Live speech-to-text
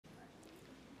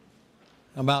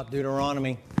About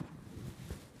Deuteronomy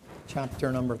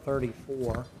chapter number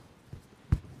 34.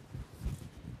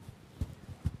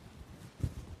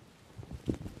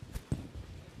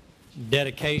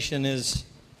 Dedication is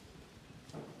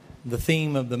the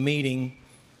theme of the meeting,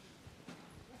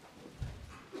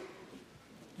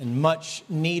 and much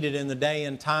needed in the day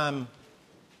and time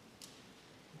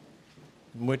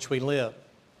in which we live.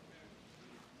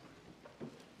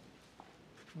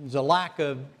 There's a lack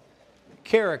of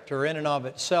character in and of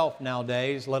itself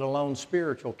nowadays, let alone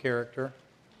spiritual character.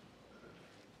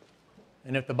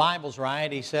 And if the Bible's right,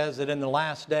 he says that in the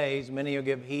last days many will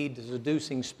give heed to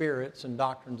seducing spirits and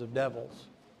doctrines of devils.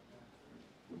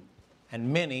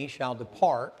 And many shall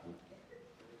depart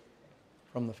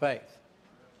from the faith.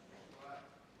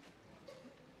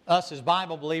 Us as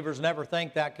Bible believers never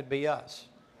think that could be us.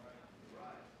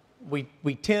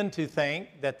 We tend to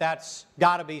think that that's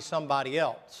got to be somebody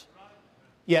else.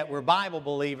 Yet we're Bible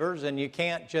believers, and you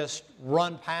can't just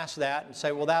run past that and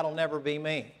say, well, that'll never be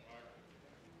me.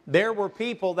 There were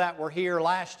people that were here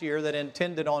last year that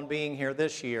intended on being here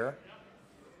this year,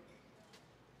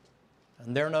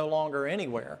 and they're no longer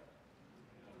anywhere.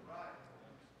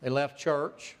 They left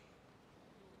church.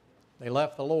 They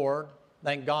left the Lord.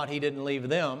 Thank God He didn't leave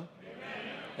them.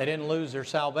 They didn't lose their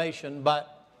salvation,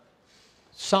 but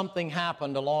something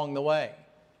happened along the way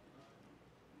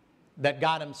that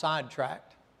got them sidetracked.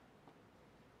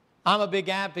 I'm a big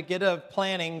advocate of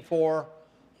planning for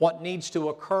what needs to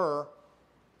occur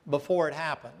before it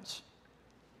happens.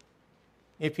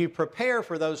 If you prepare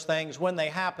for those things when they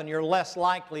happen, you're less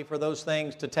likely for those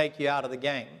things to take you out of the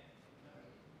game.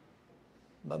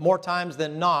 But more times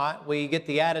than not, we get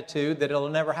the attitude that it'll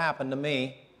never happen to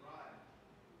me.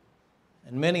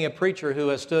 And many a preacher who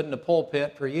has stood in the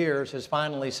pulpit for years has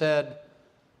finally said,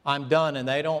 I'm done. And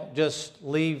they don't just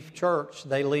leave church,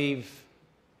 they leave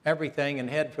everything and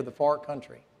head for the far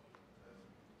country.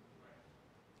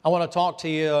 I want to talk to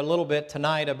you a little bit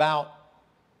tonight about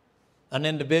an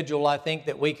individual I think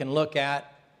that we can look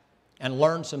at and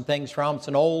learn some things from. It's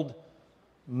an old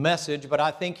message, but I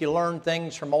think you learn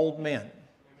things from old men.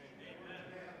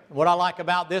 What I like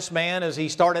about this man is he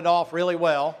started off really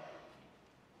well,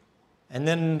 and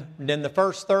then in the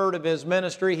first third of his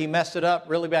ministry he messed it up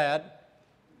really bad.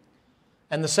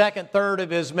 And the second third of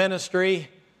his ministry,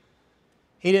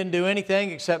 he didn't do anything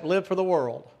except live for the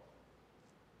world.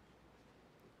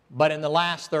 But in the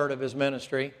last third of his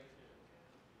ministry,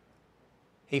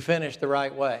 he finished the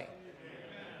right way.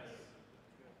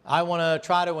 I want to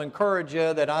try to encourage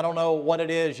you that I don't know what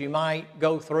it is you might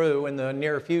go through in the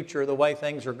near future, the way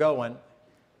things are going.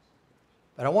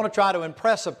 But I want to try to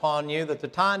impress upon you that the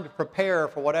time to prepare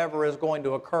for whatever is going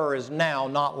to occur is now,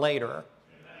 not later.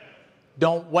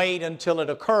 Don't wait until it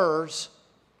occurs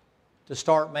to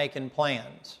start making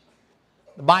plans.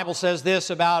 The Bible says this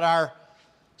about our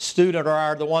student,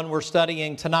 or the one we're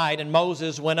studying tonight. And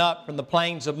Moses went up from the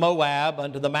plains of Moab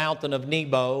unto the mountain of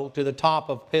Nebo to the top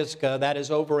of Pisgah, that is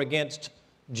over against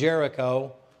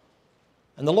Jericho.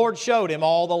 And the Lord showed him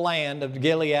all the land of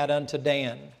Gilead unto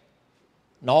Dan,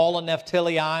 and all of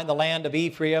Naphtali, and the land of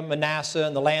Ephraim, Manasseh,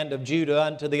 and the land of Judah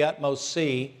unto the utmost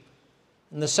sea,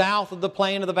 and the south of the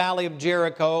plain of the valley of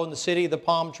Jericho, and the city of the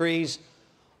palm trees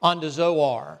unto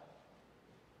Zoar.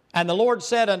 And the Lord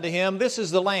said unto him, This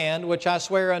is the land which I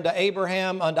swear unto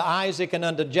Abraham, unto Isaac, and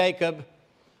unto Jacob,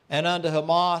 and unto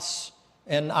Hamas,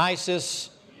 and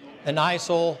Isis, and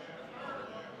Isel,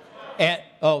 and,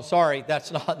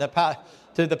 that's not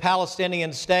to the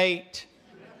Palestinian state.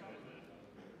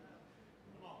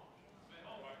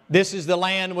 This is the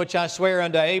land which I swear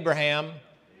unto Abraham,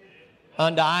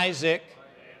 unto Isaac,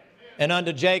 and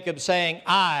unto Jacob, saying,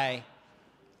 I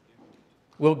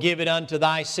will give it unto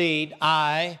thy seed.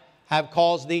 I have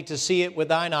caused thee to see it with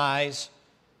thine eyes,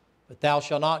 but thou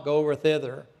shalt not go over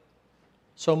thither.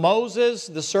 So Moses,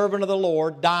 the servant of the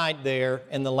Lord, died there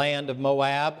in the land of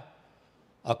Moab,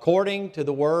 according to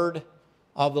the word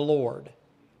of the Lord.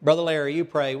 Brother Larry, you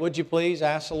pray. Would you please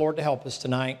ask the Lord to help us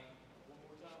tonight?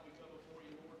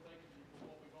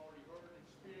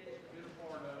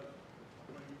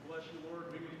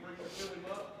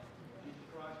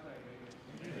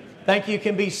 Thank you. You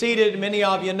can be seated. Many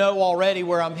of you know already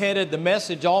where I'm headed. The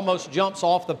message almost jumps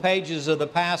off the pages of the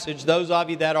passage. Those of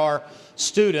you that are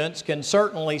students can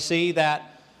certainly see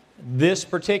that this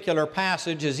particular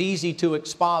passage is easy to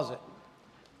exposit.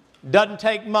 Doesn't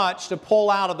take much to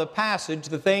pull out of the passage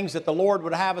the things that the Lord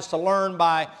would have us to learn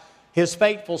by His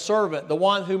faithful servant, the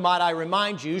one who, might I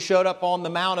remind you, showed up on the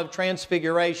Mount of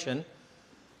Transfiguration.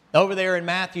 Over there in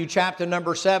Matthew chapter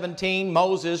number 17,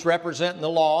 Moses representing the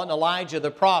law and Elijah the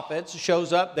prophet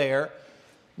shows up there.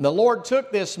 And the Lord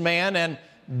took this man and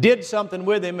did something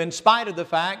with him in spite of the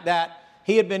fact that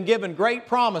he had been given great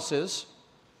promises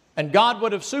and God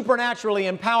would have supernaturally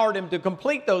empowered him to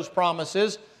complete those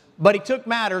promises, but he took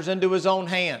matters into his own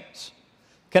hands.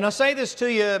 Can I say this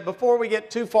to you before we get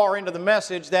too far into the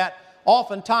message, that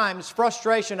oftentimes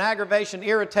frustration, aggravation,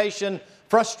 irritation,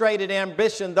 frustrated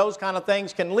ambition, those kind of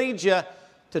things can lead you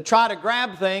to try to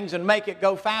grab things and make it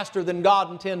go faster than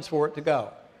God intends for it to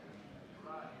go.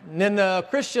 And in the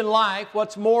Christian life,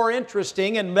 what's more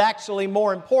interesting and actually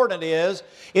more important is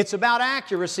it's about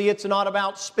accuracy, it's not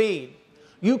about speed.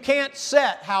 You can't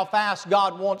set how fast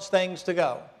God wants things to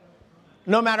go.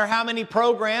 No matter how many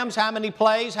programs, how many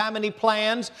plays, how many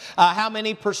plans, how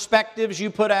many perspectives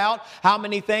you put out, how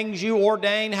many things you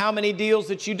ordain, how many deals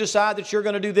that you decide that you're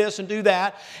going to do this and do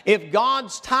that, if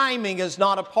God's timing is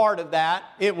not a part of that,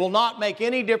 it will not make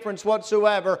any difference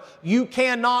whatsoever. You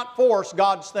cannot force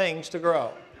God's things to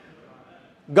grow.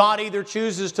 God either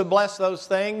chooses to bless those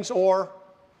things or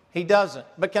He doesn't.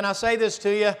 But can I say this to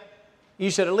you?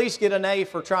 You should at least get an A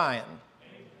for trying.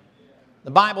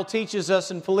 The Bible teaches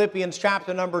us in Philippians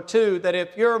chapter number 2 that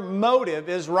if your motive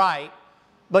is right,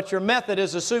 but your method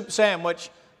is a soup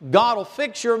sandwich, God will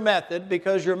fix your method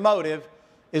because your motive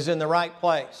is in the right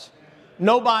place.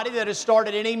 Nobody that has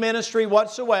started any ministry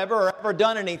whatsoever or ever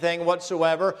done anything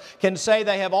whatsoever can say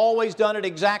they have always done it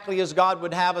exactly as God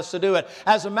would have us to do it.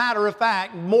 As a matter of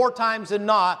fact, more times than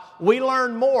not, we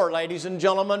learn more, ladies and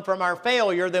gentlemen, from our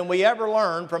failure than we ever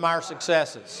learn from our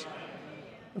successes.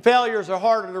 Failures are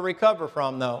harder to recover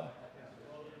from, though.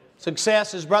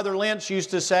 Success, as Brother Lynch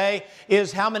used to say,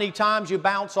 is how many times you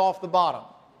bounce off the bottom,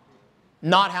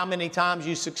 not how many times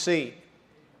you succeed.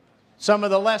 Some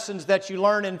of the lessons that you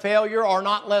learn in failure are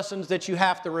not lessons that you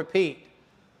have to repeat.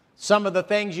 Some of the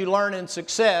things you learn in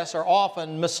success are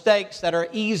often mistakes that are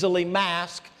easily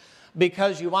masked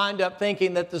because you wind up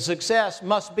thinking that the success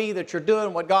must be that you're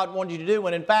doing what God wanted you to do,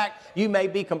 when in fact you may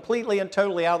be completely and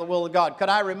totally out of the will of God. Could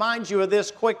I remind you of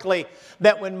this quickly,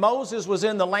 that when Moses was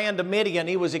in the land of Midian,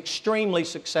 he was extremely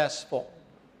successful.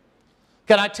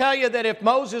 Can I tell you that if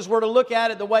Moses were to look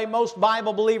at it the way most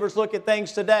Bible believers look at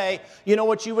things today, you know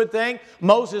what you would think?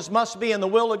 Moses must be in the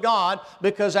will of God,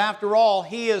 because after all,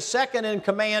 he is second in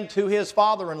command to his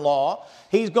father-in-law.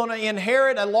 He's going to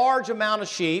inherit a large amount of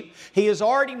sheep. He is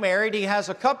already married. He has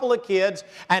a couple of kids.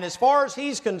 And as far as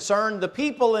he's concerned, the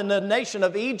people in the nation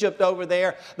of Egypt over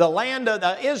there, the land of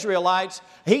the Israelites,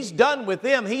 he's done with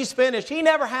them. He's finished. He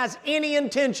never has any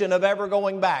intention of ever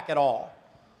going back at all.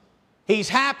 He's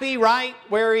happy right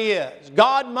where he is.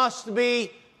 God must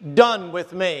be done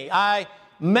with me. I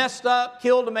messed up,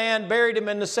 killed a man, buried him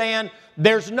in the sand.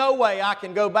 There's no way I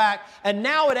can go back. And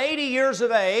now at 80 years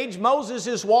of age, Moses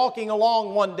is walking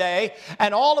along one day,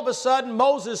 and all of a sudden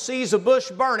Moses sees a bush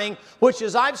burning, which,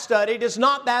 as I've studied, is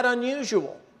not that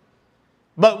unusual.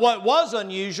 But what was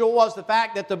unusual was the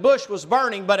fact that the bush was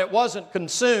burning, but it wasn't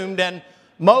consumed, and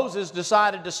Moses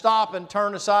decided to stop and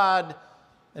turn aside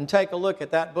and take a look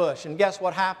at that bush. And guess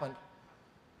what happened?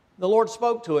 The Lord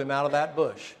spoke to him out of that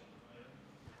bush.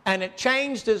 And it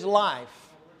changed his life.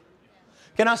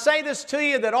 Can I say this to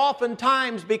you, that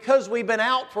oftentimes, because we've been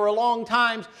out for a long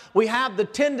time, we have the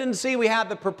tendency, we have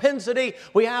the propensity,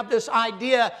 we have this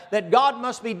idea that God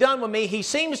must be done with me. He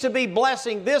seems to be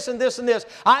blessing this and this and this.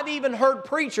 I've even heard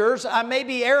preachers,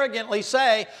 maybe arrogantly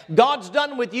say, God's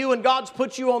done with you and God's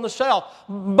put you on the shelf.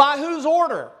 By whose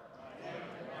order?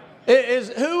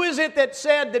 Who is it that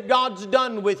said that God's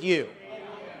done with you?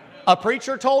 A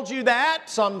preacher told you that.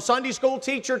 Some Sunday school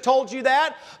teacher told you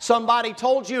that. Somebody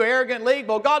told you arrogantly,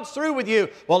 well, God's through with you.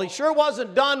 Well, He sure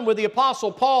wasn't done with the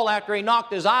Apostle Paul after he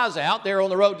knocked his eyes out there on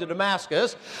the road to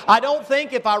Damascus. I don't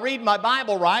think, if I read my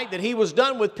Bible right, that He was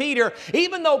done with Peter,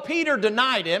 even though Peter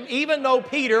denied Him, even though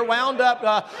Peter wound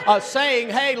up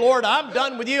saying, hey, Lord, I'm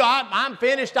done with you. I'm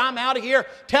finished. I'm out of here,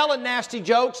 telling nasty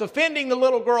jokes, offending the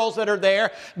little girls that are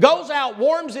there, goes out,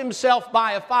 warms himself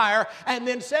by a fire, and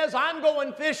then says, I'm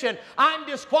going fishing. I'm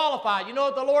disqualified. You know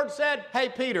what the Lord said? Hey,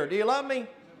 Peter, do you love me?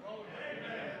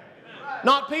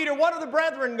 Not Peter, what are the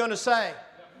brethren going to say?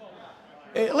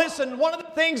 Listen, one of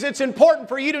the things that's important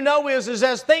for you to know is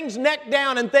as things neck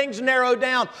down and things narrow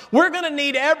down, we're going to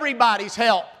need everybody's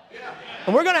help.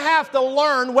 And we're going to have to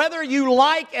learn, whether you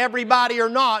like everybody or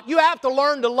not, you have to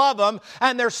learn to love them,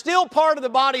 and they're still part of the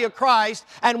body of Christ,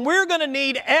 and we're going to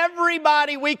need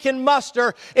everybody we can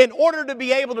muster in order to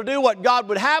be able to do what God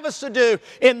would have us to do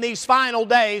in these final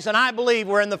days, and I believe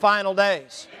we're in the final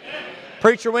days. Amen.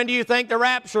 Preacher, when do you think the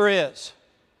rapture is?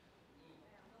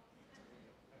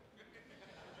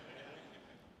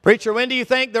 Preacher, when do you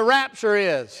think the rapture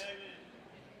is?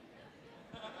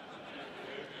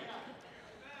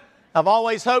 I've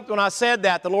always hoped when I said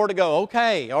that, the Lord would go,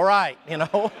 okay, all right, you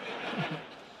know.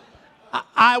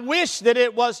 I wish that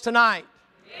it was tonight.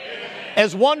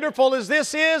 As wonderful as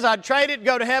this is, I'd trade it,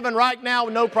 go to heaven right now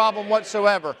with no problem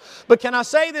whatsoever. But can I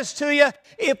say this to you?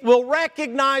 If we'll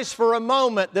recognize for a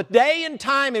moment the day and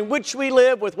time in which we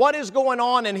live with what is going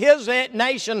on in His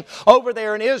nation over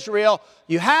there in Israel,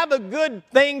 you have a good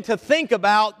thing to think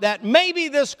about, that maybe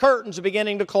this curtain's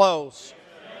beginning to close.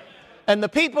 And the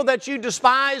people that you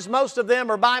despise, most of them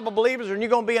are Bible believers, and you're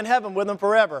going to be in heaven with them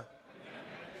forever.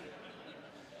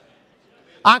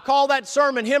 I call that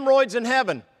sermon Hemorrhoids in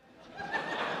Heaven.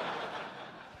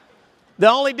 The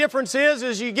only difference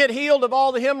is you get healed of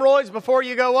all the hemorrhoids before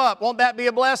you go up. Won't that be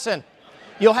a blessing?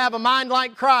 You'll have a mind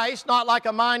like Christ, not like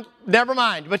a mind, never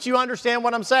mind, but you understand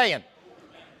what I'm saying.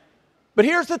 But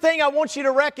here's the thing I want you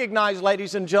to recognize,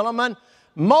 ladies and gentlemen.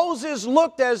 Moses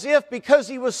looked as if, because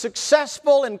he was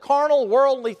successful in carnal,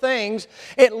 worldly things,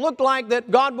 it looked like that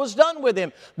God was done with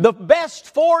him. The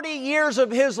best 40 years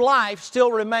of his life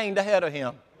still remained ahead of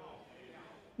him.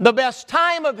 The best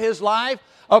time of his life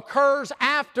occurs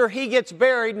after he gets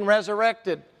buried and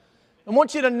resurrected. I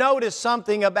want you to notice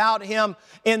something about him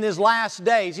in his last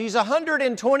days. He's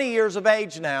 120 years of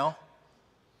age now.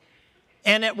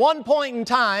 And at one point in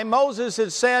time, Moses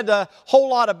had said a whole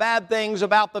lot of bad things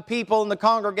about the people and the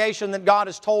congregation that God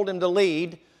has told him to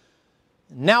lead.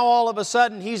 Now all of a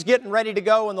sudden he's getting ready to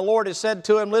go, and the Lord has said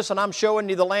to him, listen, I'm showing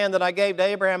you the land that I gave to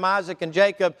Abraham, Isaac, and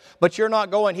Jacob, but you're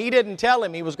not going. He didn't tell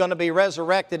him he was going to be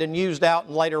resurrected and used out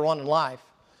later on in life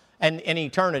and in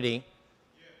eternity.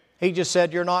 He just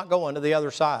said, you're not going to the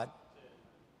other side.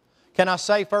 Can I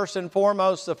say first and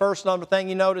foremost, the first thing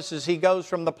you notice is he goes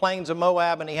from the plains of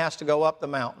Moab and he has to go up the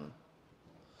mountain.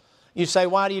 You say,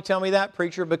 why do you tell me that,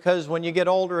 preacher? Because when you get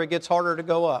older, it gets harder to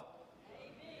go up.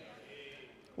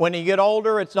 When you get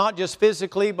older, it's not just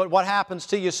physically, but what happens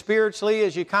to you spiritually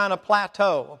is you kind of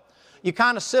plateau. You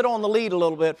kind of sit on the lead a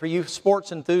little bit for you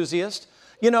sports enthusiasts.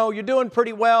 You know, you're doing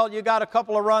pretty well. You got a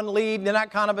couple of run lead and that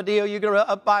kind of a deal. You get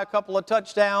up by a couple of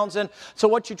touchdowns. And so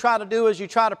what you try to do is you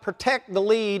try to protect the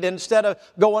lead instead of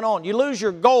going on. You lose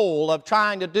your goal of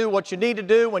trying to do what you need to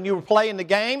do when you were playing the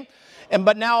game.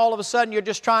 But now all of a sudden you're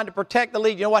just trying to protect the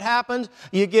lead. You know what happens?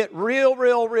 You get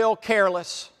real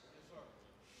careless.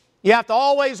 You have to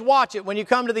always watch it. When you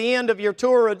come to the end of your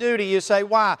tour of duty, you say,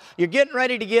 why? You're getting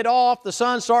ready to get off, the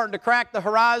sun's starting to crack the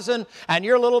horizon, and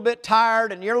you're a little bit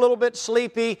tired, and you're a little bit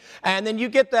sleepy, and then you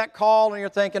get that call, and you're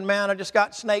thinking, man, I just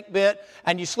got snake bit,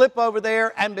 and you slip over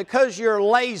there, and because you're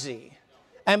lazy,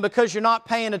 and because you're not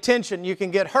paying attention, you can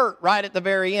get hurt right at the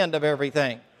very end of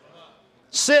everything.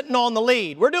 Sitting on the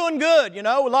lead. We're doing good, you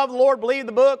know. We love the Lord, believe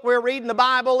the book. We're reading the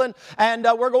Bible, and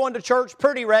we're going to church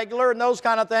pretty regular and those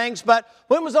kind of things. But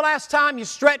when was the last time you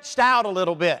stretched out a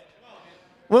little bit?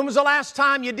 When was the last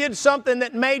time you did something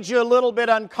that made you a little bit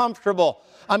uncomfortable?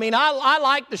 I mean, I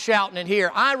like the shouting in here.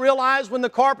 I realize when the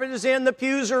carpet is in, the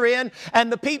pews are in,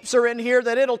 and the peeps are in here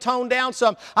that it'll tone down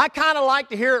some. I kind of like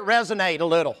to hear it resonate a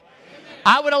little.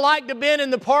 I would have liked to have been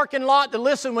in the parking lot to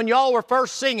listen when y'all were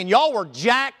first singing. Y'all were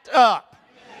jacked up.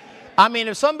 I mean,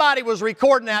 if somebody was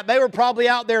recording that, they were probably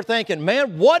out there thinking,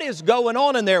 man, what is going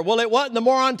on in there? Well, it wasn't the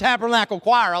Moron Tabernacle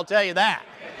Choir, I'll tell you that.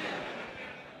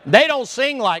 They don't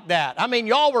sing like that. I mean,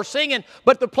 y'all were singing,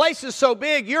 but the place is so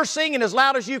big, you're singing as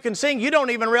loud as you can sing. You don't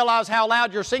even realize how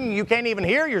loud you're singing. You can't even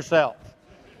hear yourself.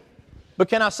 But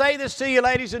can I say this to you,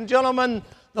 ladies and gentlemen?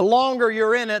 The longer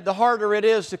you're in it, the harder it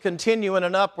is to continue in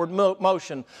an upward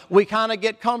motion. We kind of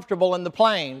get comfortable in the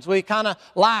plains. We kind of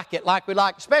like it like we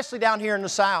like, especially down here in the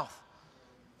South.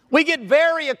 We get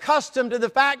very accustomed to the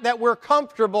fact that we're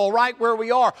comfortable right where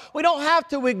we are. We don't have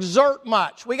to exert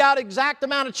much. We got exact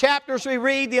amount of chapters we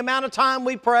read, the amount of time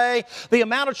we pray, the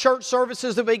amount of church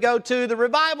services that we go to, the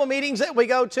revival meetings that we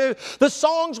go to, the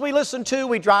songs we listen to.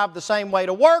 We drive the same way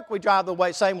to work. We drive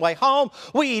the same way home.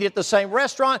 We eat at the same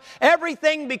restaurant.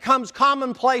 Everything becomes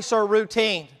commonplace or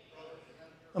routine.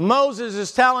 Moses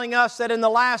is telling us that in the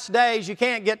last days you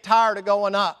can't get tired of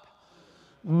going up.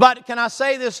 But can I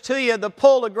say this to you? The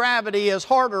pull of gravity is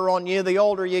harder on you the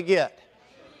older you get.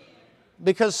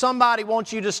 Because somebody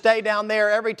wants you to stay down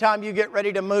there. Every time you get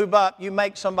ready to move up, you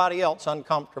make somebody else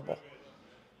uncomfortable.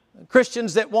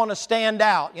 Christians that want to stand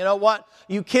out. You know what?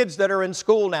 You kids that are in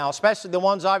school now, especially the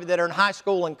ones of you that are in high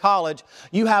school and college,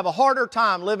 you have a harder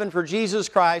time living for Jesus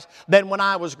Christ than when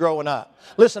I was growing up.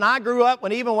 Listen, I grew up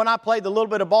even when I played the little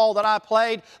bit of ball that I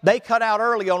played, they cut out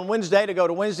early on Wednesday to go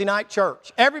to Wednesday night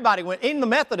church. Everybody went, even the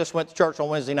Methodists went to church on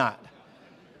Wednesday night.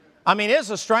 I mean, it's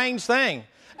a strange thing.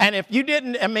 And if you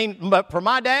didn't, but for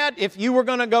my dad, if you were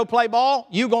going to go play ball,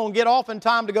 you're going to get off in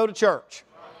time to go to church.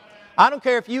 I don't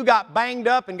care if you got banged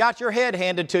up and got your head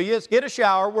handed to you. Get a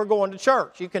shower. We're going to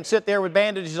church. You can sit there with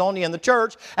bandages on you in the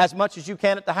church as much as you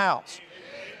can at the house.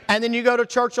 And then you go to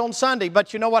church on Sunday.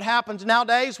 But you know what happens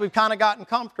nowadays? We've kind of gotten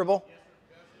comfortable.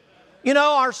 You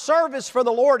know, our service for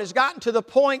the Lord has gotten to the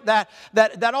point that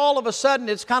all of a sudden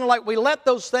it's kind of like we let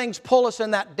those things pull us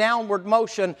in that downward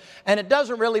motion, and it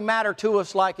doesn't really matter to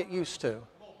us like it used to.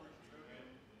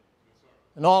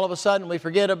 And all of a sudden we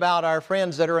forget about our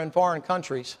friends that are in foreign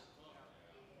countries.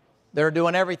 They're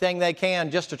doing everything they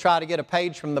can just to try to get a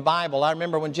page from the Bible. I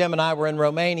remember when Jim and I were in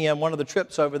Romania, and one of the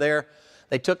trips over there,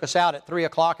 they took us out at 3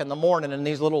 o'clock in the morning in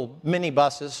these little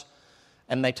minibuses.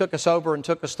 And they took us over and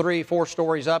took us 3-4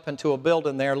 stories up into a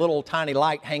building there, a little tiny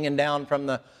light hanging down from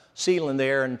the ceiling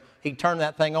there. And he turned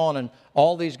that thing on, and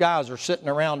all these guys are sitting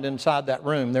around inside that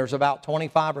room. There's about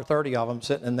 25 or 30 of them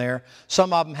sitting in there.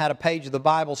 Some of them had a page of the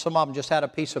Bible. Some of them just had a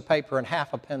piece of paper and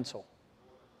half a pencil.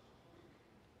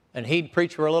 And he'd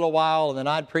preach for a little while, and then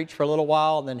I'd preach for a little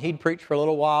while, and then he'd preach for a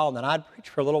little while, and then I'd preach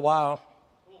for a little while.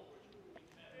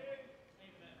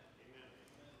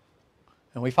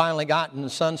 And we finally got, and the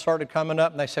sun started coming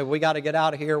up, and they said, we got to get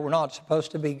out of here. We're not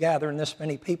supposed to be gathering this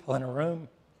many people in a room.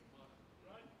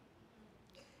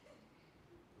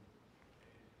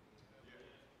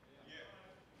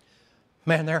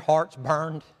 Man, their hearts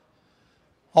burned.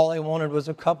 All they wanted was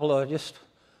a couple of just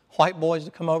white boys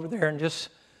to come over there and just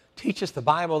teach us the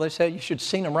Bible. They said you should have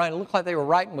seen them write. It looked like they were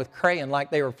writing with crayon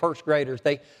like they were first graders.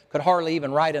 They could hardly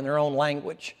even write in their own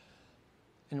language.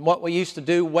 And what we used to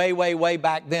do way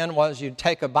back then was you'd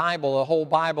take a Bible, a whole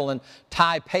Bible, and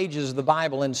tie pages of the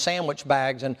Bible in sandwich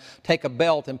bags and take a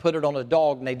belt and put it on a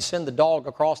dog, and they'd send the dog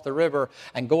across the river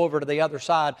and go over to the other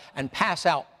side and pass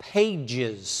out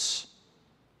pages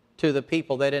to the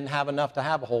people. They didn't have enough to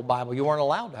have a whole Bible. You weren't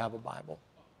allowed to have a Bible.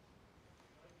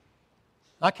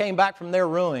 I came back from there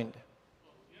ruined.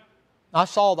 I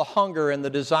saw the hunger and the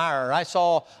desire. I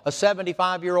saw a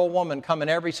 75-year-old woman coming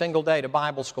every single day to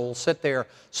Bible school, sit there,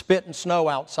 spitting snow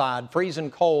outside, freezing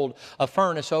cold, a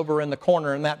furnace over in the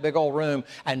corner in that big old room,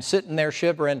 and sitting there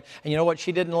shivering. And you know what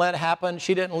she didn't let happen?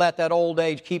 She didn't let that old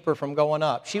age keep her from going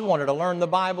up. She wanted to learn the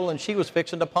Bible, and she was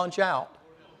fixing to punch out.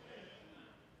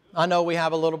 I know we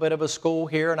have a little bit of a school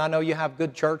here, and I know you have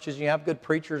good churches, and you have good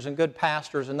preachers and good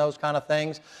pastors and those kind of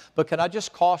things. But can I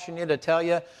just caution you to tell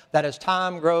you that as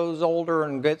time grows older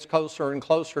and gets closer and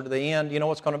closer to the end, you know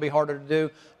what's going to be harder to do?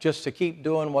 Just to keep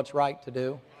doing what's right to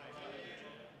do.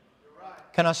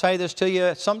 Can I say this to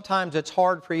you? Sometimes it's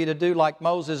hard for you to do like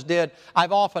Moses did.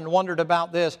 I've often wondered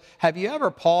about this. Have you ever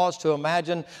paused to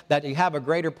imagine that you have a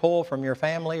greater pull from your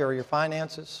family or your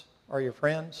finances or your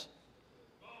friends?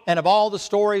 And of all the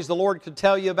stories the Lord could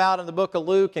tell you about in the book of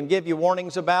Luke and give you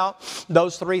warnings about,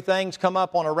 those three things come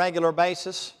up on a regular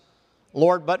basis.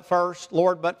 Lord, but first,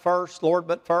 Lord, but first, Lord,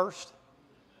 but first.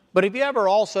 But have you ever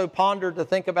also pondered to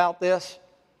think about this?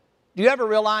 Do you ever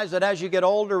realize that as you get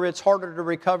older, it's harder to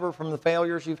recover from the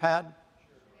failures you've had?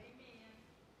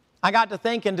 I got to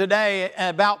thinking today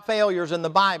about failures in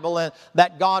the Bible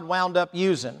that God wound up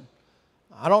using.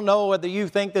 I don't know whether you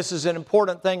think this is an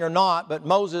important thing or not, but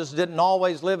Moses didn't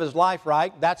always live his life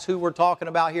right. That's who we're talking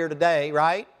about here today,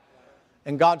 right?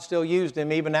 And God still used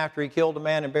him even after he killed a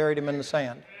man and buried him in the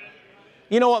sand.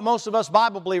 You know what most of us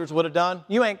Bible believers would have done?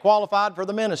 You ain't qualified for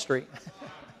the ministry.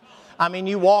 I mean,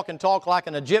 you walk and talk like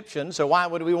an Egyptian, so why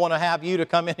would we want to have you to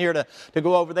come in here to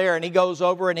go over there? And he goes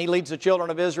over and he leads the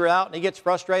children of Israel out and he gets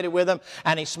frustrated with them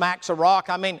and he smacks a rock.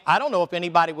 I mean, I don't know if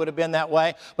anybody would have been that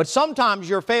way, but sometimes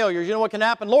your failures, you know what can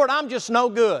happen? Lord, I'm just no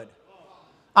good.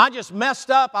 I just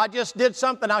messed up. I just did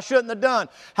something I shouldn't have done.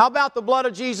 How about the blood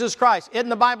of Jesus Christ? Isn't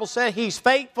the Bible say He's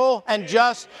faithful and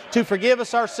just to forgive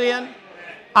us our sin?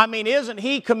 I mean, isn't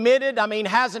He committed? I mean,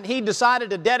 hasn't He decided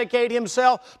to dedicate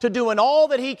Himself to doing all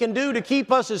that He can do to keep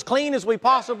us as clean as we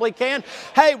possibly can?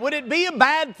 Hey, would it be a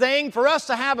bad thing for us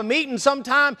to have a meeting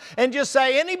sometime and just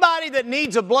say, anybody that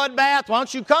needs a blood bath, why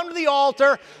don't you come to the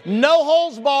altar, no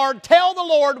holds barred, tell the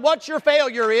Lord what your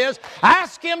failure is,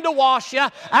 ask Him to wash you,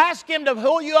 ask Him to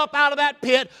pull you up out of that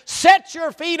pit, set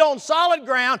your feet on solid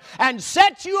ground, and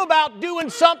set you about doing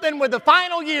something with the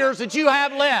final years that you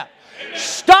have left.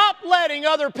 Stop letting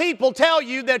other people tell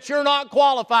you that you're not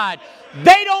qualified.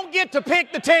 They don't get to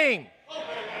pick the team.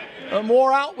 I'm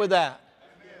more out with that.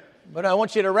 But I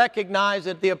want you to recognize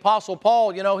that the Apostle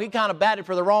Paul, you know, he kind of batted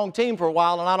for the wrong team for a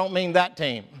while, and I don't mean that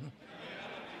team.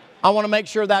 I want to make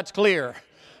sure that's clear.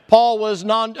 Paul was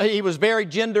very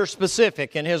gender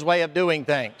specific in his way of doing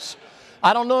things.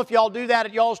 I don't know if y'all do that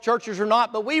at y'all's churches or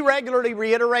not, but we regularly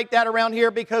reiterate that around here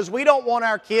because we don't want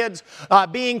our kids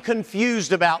being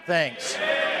confused about things.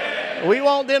 We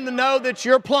want them to know that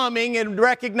you're plumbing and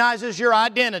recognizes your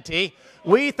identity.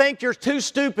 We think you're too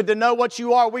stupid to know what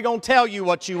you are. We're going to tell you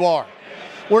what you are.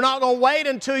 We're not going to wait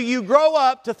until you grow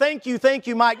up to think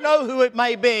you might know who it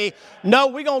may be. No,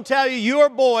 we're going to tell you you're a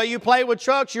boy, you play with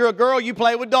trucks. You're a girl, you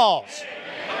play with dolls.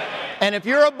 And if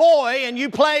you're a boy and you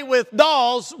play with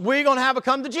dolls, we're going to have a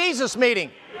come to Jesus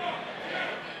meeting.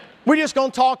 We're just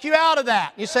going to talk you out of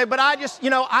that. You say, but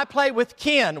I play with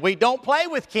Ken. We don't play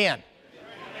with Ken.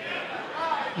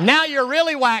 Now you're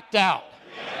really whacked out.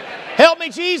 Help me,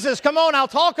 Jesus. Come on, I'll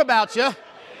talk about you.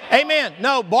 Amen.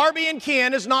 No, Barbie and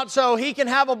Ken is not so he can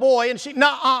have a boy and she...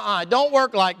 No, don't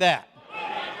work like that.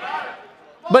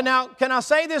 But now, can I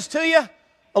say this to you?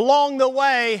 Along the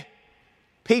way,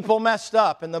 people messed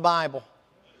up in the Bible.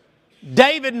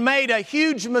 David made a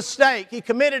huge mistake. He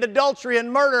committed adultery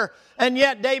and murder, and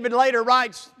yet David later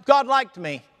writes, God liked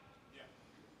me.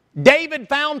 David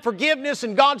found forgiveness,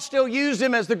 and God still used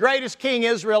him as the greatest king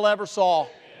Israel ever saw.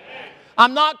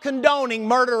 I'm not condoning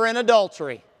murder and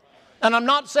adultery. And I'm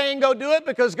not saying go do it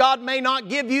because God may not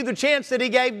give you the chance that He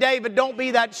gave David. Don't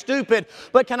be that stupid.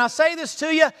 But can I say this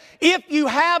to you? If you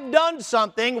have done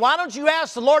something, why don't you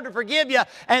ask the Lord to forgive you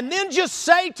and then just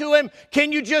say to Him,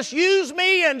 can you just use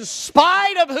me in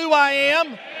spite of who I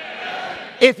am?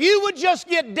 If you would just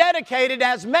get dedicated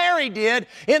as Mary did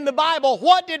in the Bible,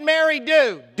 what did Mary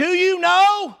do? Do you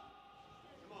know?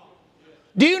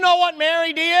 Do you know what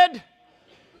Mary did?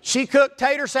 She cooked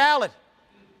tater salad.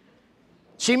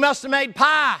 She must have made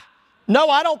pie. No,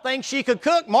 I don't think she could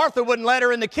cook. Martha wouldn't let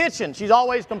her in the kitchen. She's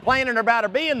always complaining about her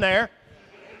being there.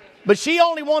 But she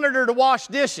only wanted her to wash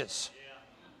dishes.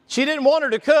 She didn't want her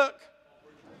to cook.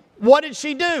 What did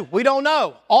she do? We don't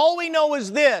know. All we know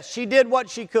is this. She did what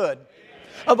she could.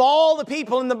 Of all the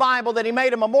people in the Bible that He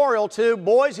made a memorial to,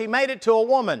 boys, He made it to a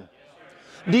woman.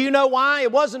 Do you know why?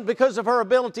 It wasn't because of her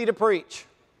ability to preach.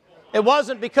 It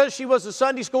wasn't because she was a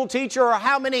Sunday school teacher or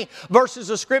how many verses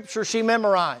of Scripture she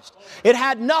memorized. It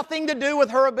had nothing to do with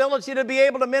her ability to be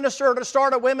able to minister or to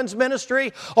start a women's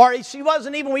ministry. Or she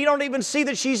wasn't even, we don't even see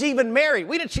that she's even married.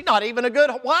 She's not even a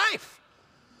good wife.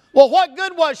 Well, what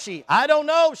good was she? I don't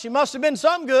know. She must have been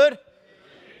some good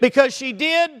because she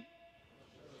did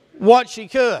what she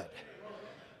could.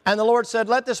 And the Lord said,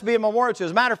 let this be a memorial to her.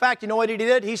 As a matter of fact, you know what He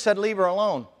did? He said, leave her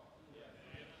alone.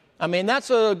 I mean, that's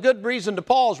a good reason to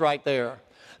pause right there.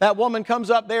 That woman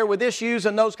comes up there with issues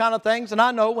and those kind of things. And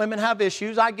I know women have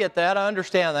issues. I get that. I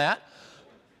understand that.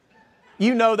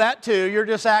 You know that too. You're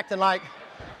just acting like...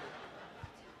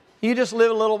 You just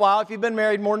live a little while. If you've been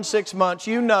married more than 6 months,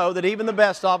 you know that even the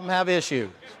best of them have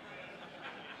issues.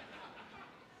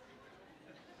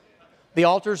 The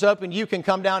altar's open. You can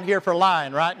come down here for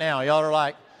lying right now. Y'all are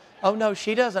like, oh no,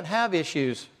 she doesn't have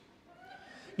issues.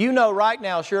 You know right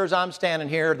now, sure as I'm standing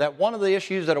here, that one of the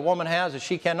issues that a woman has is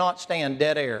she cannot stand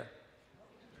dead air.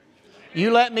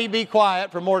 You let me be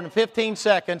quiet for more than 15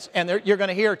 seconds and you're going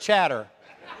to hear chatter.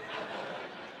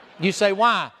 You say,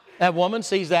 why? That woman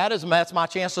sees that as that's my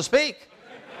chance to speak.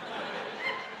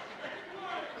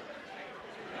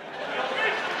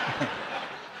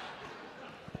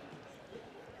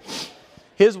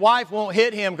 His wife won't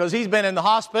hit him because he's been in the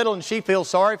hospital and she feels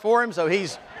sorry for him, so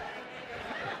he's...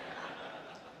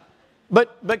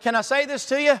 But can I say this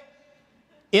to you?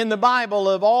 In the Bible,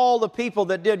 of all the people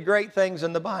that did great things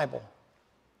in the Bible,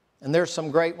 and there's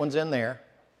some great ones in there,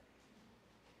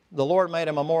 the Lord made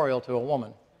a memorial to a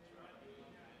woman.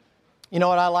 You know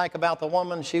what I like about the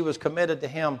woman? She was committed to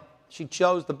Him. She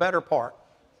chose the better part.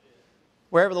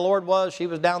 Wherever the Lord was, she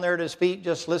was down there at His feet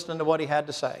just listening to what He had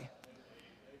to say.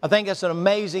 I think it's an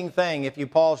amazing thing if you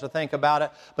pause to think about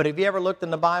it. But have you ever looked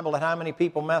in the Bible at how many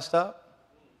people messed up?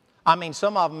 I mean,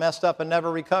 some of them messed up and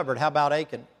never recovered. How about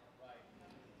Achan?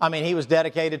 I mean, he was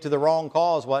dedicated to the wrong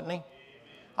cause, wasn't he?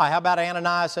 How about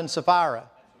Ananias and Sapphira?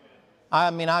 I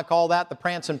mean, I call that the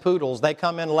prancing poodles. They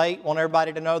come in late, want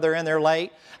everybody to know they're in there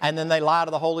late, and then they lie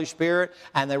to the Holy Spirit,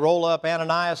 and they roll up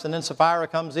Ananias, and then Sapphira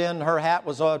comes in. Her hat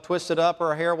was twisted up,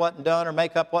 her hair wasn't done, her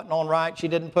makeup wasn't on right. She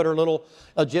didn't put her little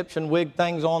Egyptian wig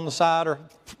things on the side, or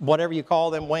whatever you call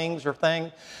them, wings or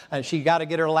thing. And she got to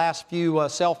get her last few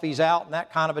selfies out and that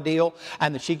kind of a deal.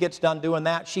 And then she gets done doing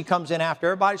that. She comes in after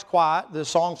everybody's quiet. The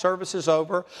song service is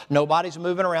over. Nobody's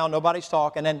moving around. Nobody's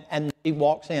talking. And she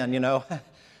walks in, you know.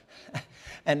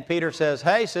 And Peter says,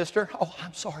 hey, sister. Oh,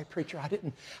 I'm sorry, preacher. I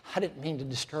didn't mean to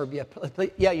disturb you.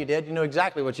 Yeah, you did. You knew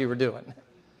exactly what you were doing.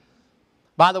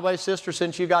 By the way, sister,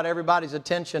 since you got everybody's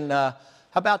attention,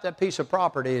 How about that piece of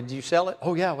property? Did you sell it?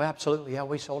 Oh, yeah, well, absolutely. Yeah,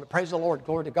 we sold it. Praise the Lord.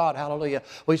 Glory to God. Hallelujah.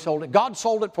 We sold it. God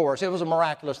sold it for us. It was a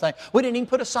miraculous thing. We didn't even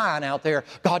put a sign out there.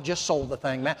 God just sold the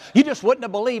thing, man. You just wouldn't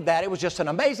have believed that. It was just an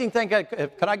amazing thing. Could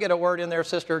I get a word in there,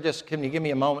 sister? Just can you give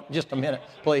me a moment? Just a minute,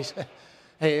 please.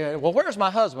 Hey, well, where's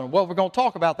my husband? Well, we're going to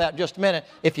talk about that in just a minute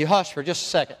if you hush for just a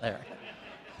second there.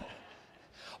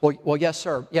 Well, yes,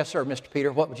 sir. Yes, sir, Mr.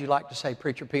 Peter. What would you like to say,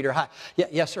 Preacher Peter? Hi.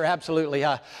 Yes, sir, absolutely.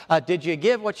 Did you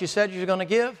give what you said you were going to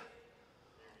give?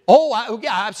 Oh,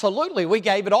 yeah, absolutely. We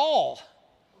gave it all.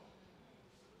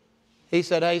 He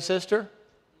said, hey, sister,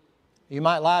 you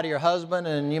might lie to your husband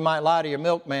and you might lie to your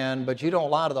milkman, but you don't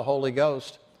lie to the Holy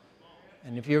Ghost.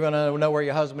 And if you're going to know where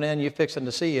your husband is, you're fixing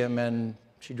to see him. And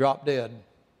she dropped dead.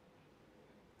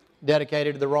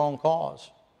 Dedicated to the wrong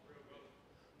cause.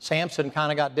 Samson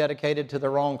kind of got dedicated to the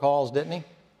wrong cause, didn't he?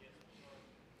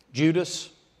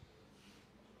 Judas,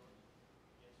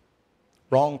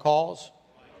 wrong cause.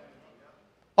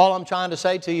 All I'm trying to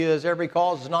say to you is every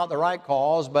cause is not the right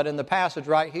cause, but in the passage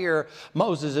right here,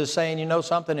 Moses is saying, you know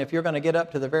something, if you're going to get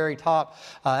up to the very top,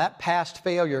 that past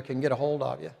failure can get a hold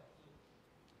of you.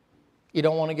 You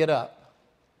don't want to get up.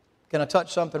 Can I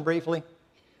touch something briefly?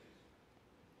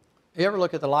 You ever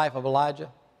look at the life of Elijah?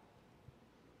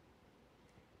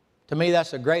 To me,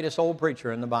 that's the greatest old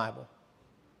preacher in the Bible.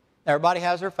 Everybody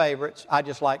has their favorites. I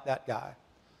just like that guy.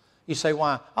 You say,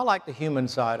 why? I like the human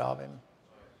side of him.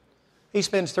 He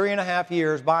spends 3.5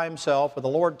 years by himself with the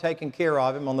Lord taking care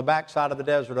of him on the backside of the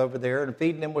desert over there and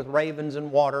feeding him with ravens and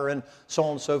water and so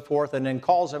on and so forth, and then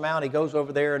calls him out. He goes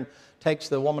over there and takes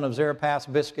the woman of Zarephath's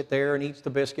biscuit there and eats the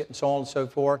biscuit and so on and so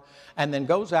forth, and then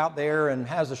goes out there and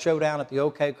has a showdown at the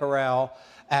OK Corral,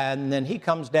 and then he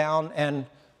comes down and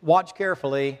watch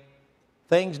carefully.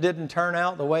 Things didn't turn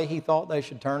out the way he thought they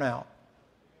should turn out.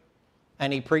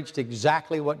 And he preached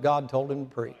exactly what God told him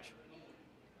to preach.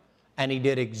 And he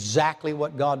did exactly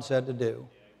what God said to do.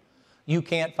 You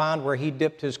can't find where he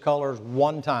dipped his colors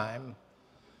one time.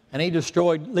 And he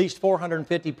destroyed at least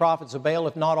 450 prophets of Baal,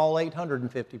 if not all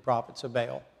 850 prophets of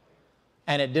Baal.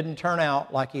 And it didn't turn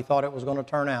out like he thought it was going to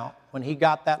turn out. When he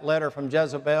got that letter from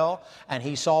Jezebel and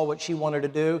he saw what she wanted to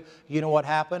do, you know what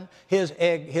happened?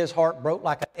 His heart broke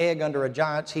like an egg under a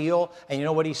giant's heel. And you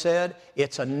know what he said?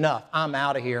 It's enough. I'm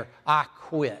out of here. I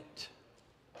quit.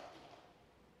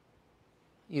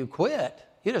 You quit?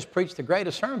 You just preached the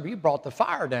greatest sermon, but you brought the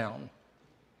fire down.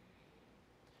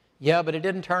 Yeah, but it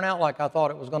didn't turn out like I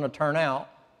thought it was going to turn out.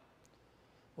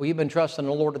 Well, you've been trusting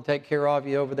the Lord to take care of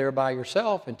you over there by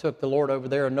yourself and took the Lord over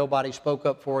there and nobody spoke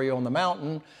up for you on the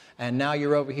mountain. And now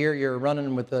you're over here, you're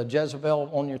running with Jezebel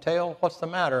on your tail. What's the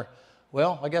matter?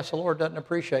 Well, I guess the Lord doesn't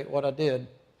appreciate what I did.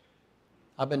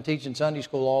 I've been teaching Sunday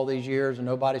school all these years and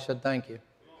nobody said thank you.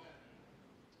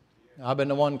 I've been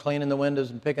the one cleaning the windows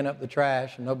and picking up the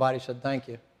trash and nobody said thank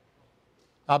you.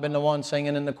 I've been the one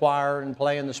singing in the choir and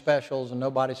playing the specials and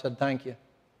nobody said thank you.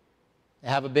 They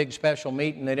have a big special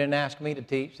meeting. They didn't ask me to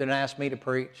teach. They didn't ask me to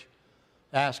preach.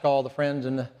 They asked all the friends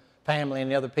and the family and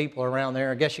the other people around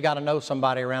there. I guess you got to know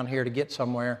somebody around here to get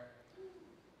somewhere.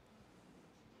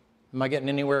 Am I getting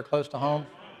anywhere close to home?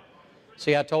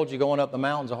 See, I told you going up the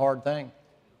mountain's a hard thing.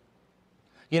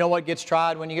 You know what gets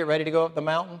tried when you get ready to go up the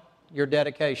mountain? Your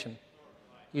dedication.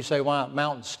 You say, why?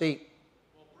 Mountain's steep.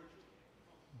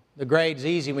 The grade's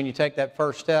easy when you take that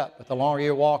first step, but the longer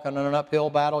you're walking in an uphill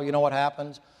battle, you know what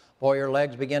happens? Boy, your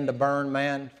legs begin to burn,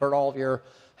 man. For all of your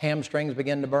hamstrings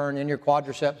begin to burn, and your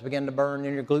quadriceps begin to burn,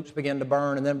 and your glutes begin to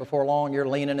burn, and then before long you're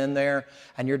leaning in there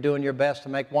and you're doing your best to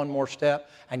make one more step,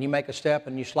 and you make a step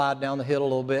and you slide down the hill a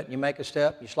little bit, and you make a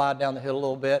step, you slide down the hill a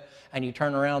little bit, and you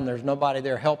turn around and there's nobody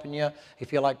there helping you. You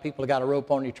feel like people have got a rope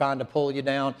on you trying to pull you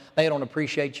down. They don't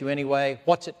appreciate you anyway.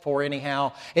 What's it for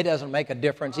anyhow? It doesn't make a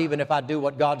difference even if I do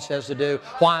what God says to do.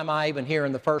 Why am I even here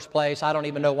in the first place? I don't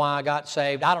even know why I got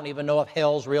saved. I don't even know if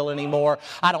hell's real anymore.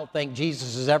 I don't think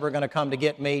Jesus is ever going to come to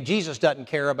get me. Jesus doesn't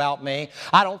care about me.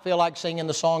 I don't feel like singing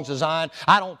the songs of Zion.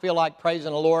 I don't feel like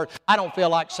praising the Lord. I don't feel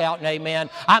like shouting amen.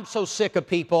 I'm so sick of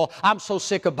people. I'm so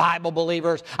sick of Bible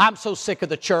believers. I'm so sick of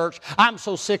the church. I'm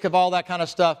so sick of all that kind of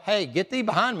stuff. Hey, get thee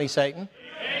behind me, Satan.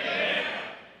 Amen.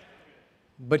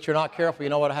 But you're not careful. You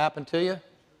know what happened to you?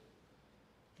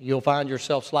 You'll find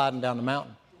yourself sliding down the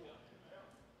mountain.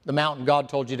 The mountain God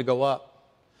told you to go up.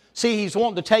 See, He's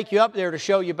wanting to take you up there to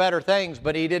show you better things,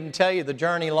 but He didn't tell you the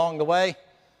journey along the way.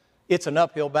 It's an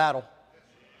uphill battle.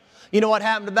 You know what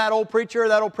happened to that old preacher?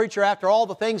 That old preacher, after all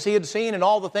the things he had seen and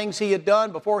all the things he had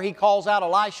done before he calls out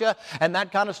Elisha and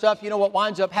that kind of stuff, you know what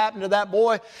winds up happening to that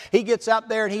boy? He gets up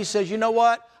there and he says, you know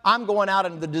what? I'm going out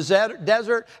into the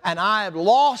desert and I have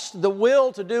lost the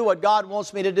will to do what God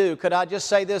wants me to do. Could I just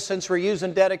say this since we're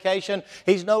using dedication?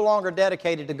 He's no longer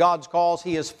dedicated to God's cause.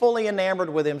 He is fully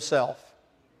enamored with himself.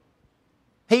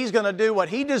 He's going to do what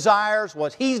he desires,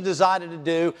 what he's decided to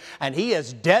do, and he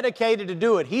is dedicated to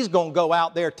do it. He's going to go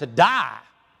out there to die.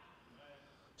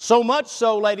 So much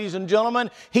so, ladies and gentlemen,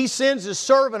 he sends his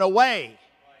servant away.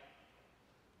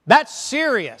 That's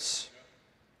serious.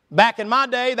 Back in my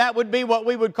day, that would be what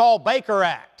we would call Baker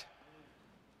Act.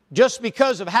 Just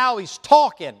because of how he's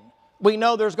talking, we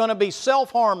know there's going to be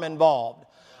self-harm involved.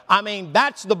 I mean,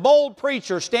 that's the bold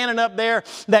preacher standing up there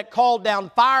that called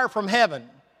down fire from heaven.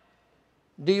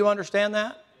 Do you understand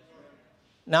that?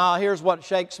 Now, here's what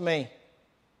shakes me.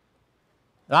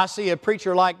 I see a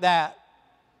preacher like that,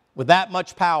 with that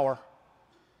much power,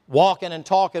 walking and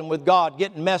talking with God,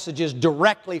 getting messages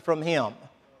directly from Him.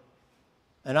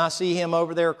 And I see him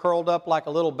over there curled up like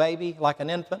a little baby, like an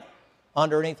infant,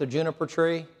 underneath a juniper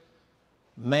tree.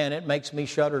 Man, it makes me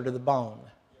shudder to the bone.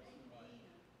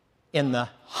 In the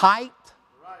height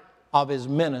of his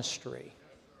ministry.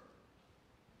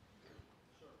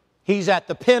 He's at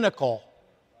the pinnacle.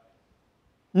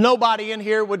 Nobody in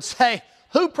here would say,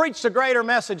 who preached a greater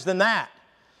message than that?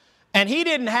 And he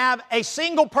didn't have a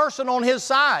single person on his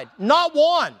side, not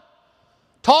one,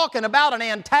 talking about an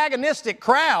antagonistic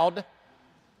crowd.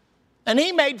 And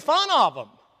he made fun of them.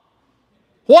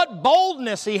 What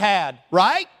boldness he had,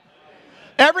 right?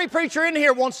 Every preacher in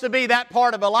here wants to be that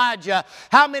part of Elijah.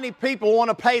 How many people want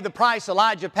to pay the price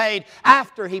Elijah paid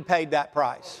after he paid that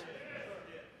price?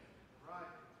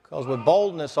 Because with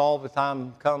boldness all the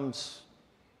time comes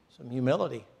some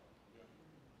humility.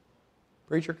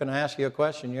 Preacher, can I ask you a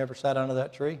question? You ever sat under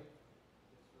that tree?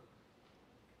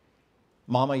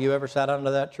 Mama, you ever sat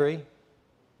under that tree?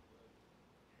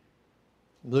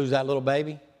 Lose that little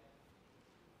baby?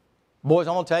 Boys,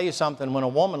 I'm going to tell you something. When a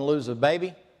woman loses a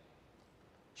baby,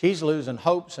 she's losing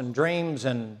hopes and dreams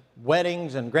and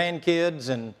weddings and grandkids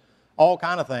and all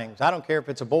kind of things. I don't care if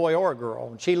it's a boy or a girl.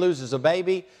 When she loses a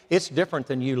baby, it's different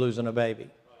than you losing a baby.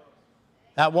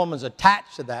 That woman's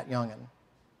attached to that young'un.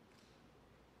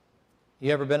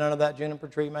 You ever been under that juniper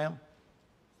tree, ma'am?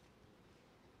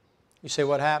 You say,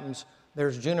 what happens?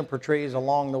 There's juniper trees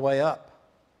along the way up.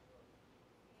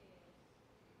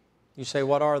 You say,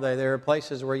 what are they? There are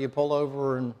places where you pull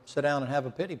over and sit down and have a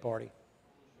pity party.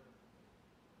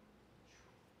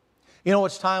 You know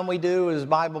what's time we do as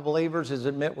Bible believers is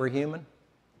admit we're human.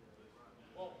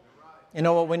 You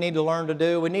know what we need to learn to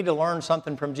do? We need to learn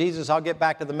something from Jesus. I'll get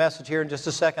back to the message here in just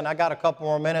a second. I got a couple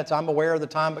more minutes. I'm aware of the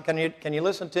time, but can you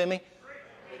listen to me?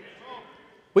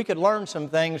 We could learn some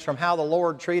things from how the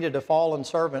Lord treated a fallen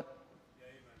servant.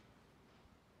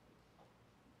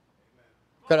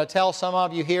 Could I tell some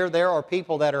of you here, there are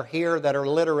people that are here that are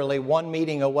literally one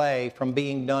meeting away from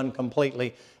being done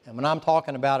completely. And when I'm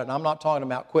talking about it, I'm not talking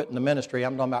about quitting the ministry.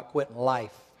 I'm talking about quitting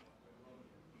life.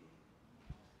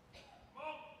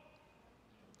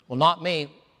 Well, not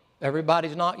me.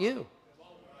 Everybody's not you.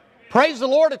 Praise the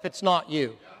Lord if it's not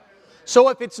you. So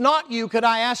if it's not you, could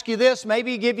I ask you this?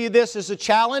 Maybe give you this as a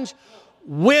challenge.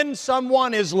 When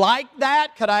someone is like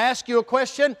that, could I ask you a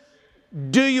question?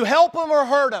 Do you help them or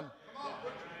hurt them?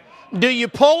 Do you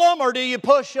pull them or do you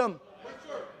push them?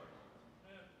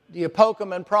 Do you poke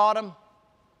them and prod them?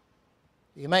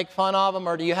 Do you make fun of them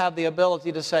or do you have the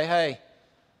ability to say, hey,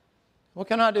 what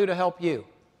can I do to help you?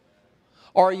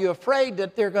 Or are you afraid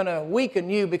that they're going to weaken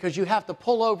you because you have to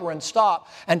pull over and stop?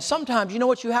 And sometimes, you know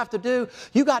what you have to do?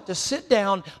 You got to sit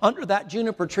down under that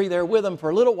juniper tree there with them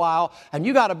for a little while and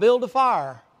you got to build a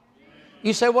fire.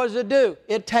 You say, what does it do?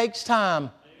 It takes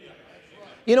time.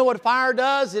 You know what fire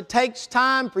does? It takes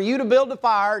time for you to build a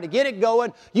fire, to get it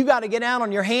going. You got to get down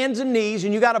on your hands and knees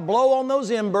and you got to blow on those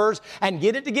embers and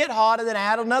get it to get hot and then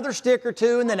add another stick or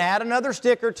two and then add another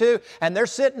stick or two. And they're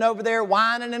sitting over there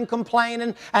whining and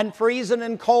complaining and freezing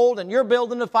and cold and you're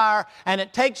building the fire and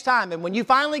it takes time. And when you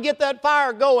finally get that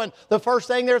fire going, the first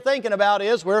thing they're thinking about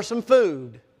is, where's some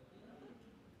food?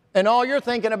 And all you're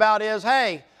thinking about is,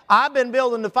 hey, I've been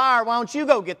building the fire. Why don't you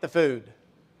go get the food?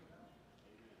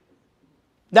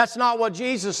 That's not what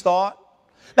Jesus thought.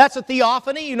 That's a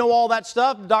theophany. You know all that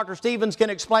stuff. Dr. Stevens can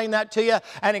explain that to you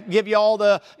and give you all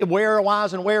the where,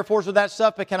 whys, and wherefores of that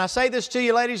stuff. But can I say this to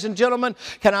you, ladies and gentlemen?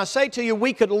 Can I say to you,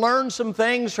 we could learn some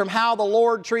things from how the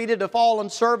Lord treated a fallen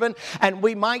servant, and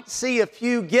we might see a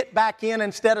few get back in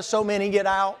instead of so many get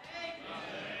out.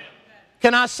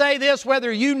 Can I say this,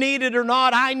 whether you need it or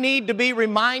not, I need to be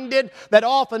reminded that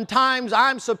oftentimes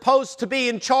I'm supposed to be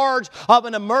in charge of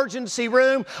an emergency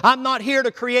room. I'm not here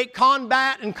to create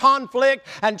combat and conflict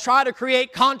and try to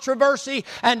create controversy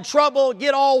and trouble,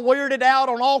 get all weirded out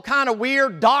on all kind of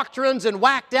weird doctrines and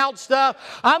whacked out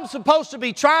stuff. I'm supposed to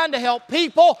be trying to help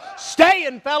people stay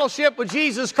in fellowship with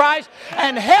Jesus Christ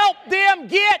and help them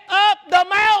get up the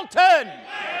mountain.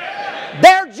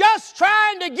 They're just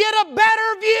trying to get a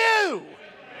better view.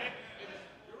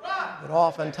 But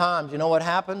oftentimes, you know what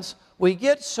happens? We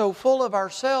get so full of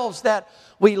ourselves that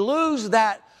we lose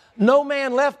that no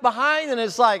man left behind, and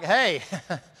it's like, hey,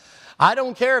 I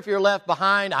don't care if you're left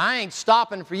behind. I ain't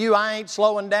stopping for you. I ain't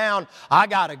slowing down. I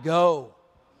got to go.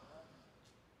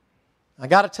 I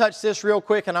got to touch this real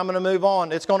quick, and I'm going to move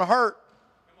on. It's going to hurt.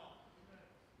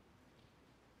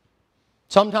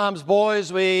 Sometimes,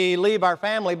 boys, we leave our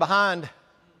family behind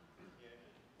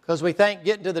because we think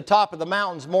getting to the top of the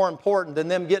mountain is more important than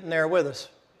them getting there with us.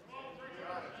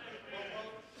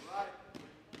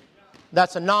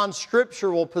 That's a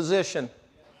non-scriptural position.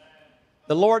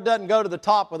 The Lord doesn't go to the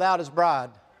top without His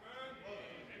bride.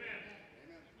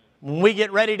 When we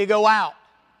get ready to go out,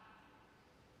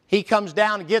 He comes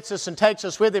down and gets us and takes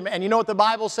us with Him. And you know what the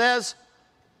Bible says?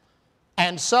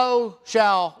 And so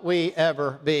shall we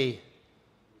ever be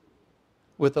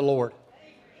with the Lord.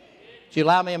 Would you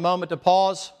allow me a moment to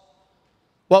pause?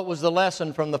 What was the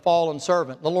lesson from the fallen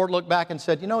servant? The Lord looked back and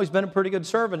said, you know, he's been a pretty good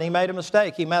servant. He made a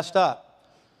mistake. He messed up.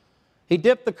 He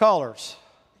dipped the colors.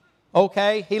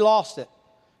 Okay, he lost it.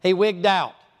 He wigged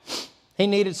out. He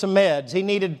needed some meds. He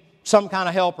needed some kind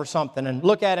of help or something. And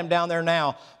look at him down there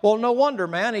now. Well, no wonder,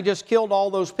 man. He just killed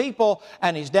all those people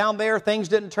and he's down there. Things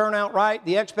didn't turn out right.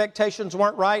 The expectations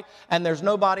weren't right and there's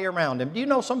nobody around him. Do you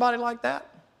know somebody like that?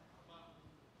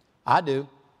 I do.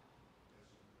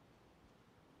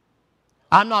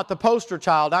 I'm not the poster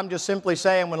child. I'm just simply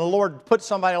saying when the Lord puts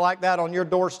somebody like that on your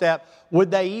doorstep, would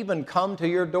they even come to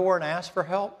your door and ask for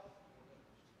help?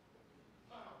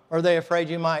 Or are they afraid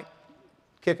you might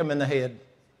kick them in the head?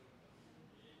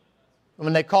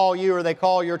 When they call you or they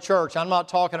call your church, I'm not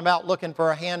talking about looking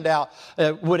for a handout.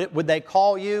 Would they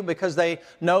call you because they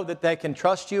know that they can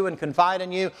trust you and confide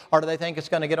in you? Or do they think it's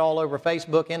going to get all over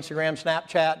Facebook, Instagram,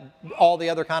 Snapchat, all the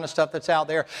other kind of stuff that's out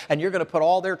there, and you're going to put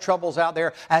all their troubles out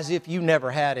there as if you never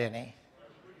had any?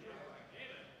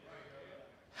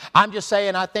 I'm just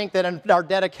saying, I think that in our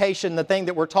dedication, the thing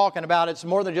that we're talking about, it's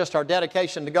more than just our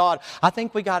dedication to God. I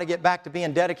think we got to get back to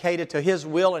being dedicated to His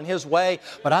will and His way,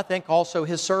 but I think also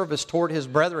His service toward His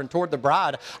brethren, toward the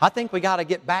bride. I think we got to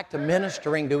get back to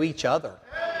ministering to each other.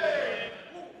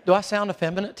 Do I sound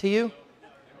effeminate to you?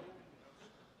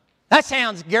 That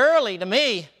sounds girly to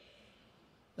me.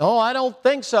 No, I don't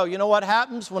think so. You know what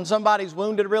happens when somebody's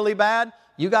wounded really bad?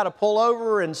 You got to pull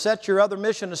over and set your other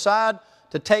mission aside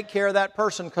to take care of that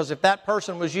person, because if that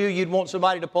person was you, you'd want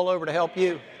somebody to pull over to help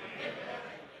you.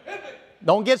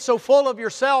 Don't get so full of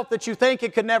yourself that you think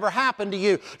it could never happen to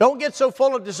you. Don't get so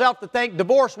full of yourself to think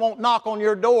divorce won't knock on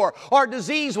your door or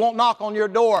disease won't knock on your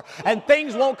door and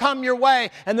things won't come your way.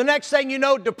 And the next thing you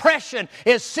know, depression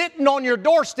is sitting on your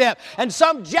doorstep and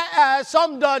some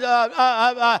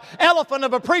elephant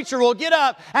of a preacher will get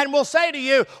up and will say to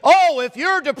you, oh, if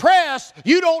you're depressed,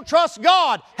 you don't trust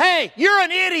God. Hey, you're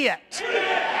an idiot.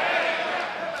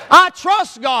 I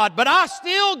trust God, but I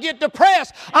still get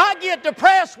depressed. I get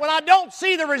depressed when I don't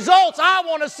see the results I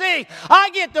want to see. I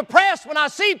get depressed when I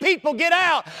see people get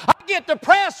out. I get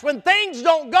depressed when things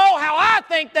don't go how I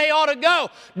think they ought to go.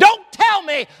 Don't tell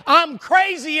me I'm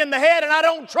crazy in the head and I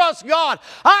don't trust God.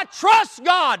 I trust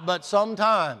God, but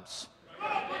sometimes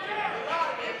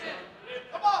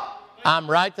I'm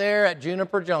right there at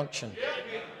Juniper Junction.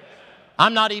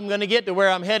 I'm not even going to get to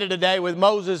where I'm headed today with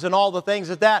Moses and all the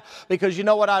things that, because you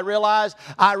know what I realized?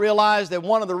 I realized that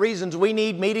one of the reasons we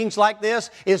need meetings like this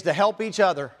is to help each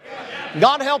other.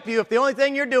 God help you if the only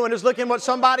thing you're doing is looking what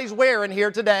somebody's wearing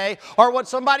here today, or what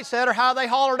somebody said, or how they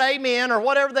hollered amen, or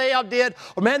whatever they did.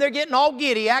 Or man, they're getting all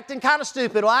giddy, acting kind of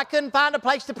stupid. Well, I couldn't find a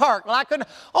place to park. Well, I couldn't.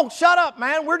 Oh, shut up,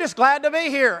 man. We're just glad to be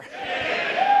here.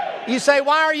 You say,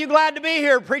 why are you glad to be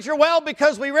here, preacher? Well,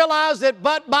 because we realize that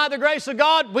but by the grace of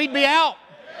God, we'd be out.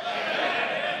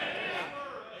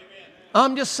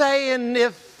 I'm just saying,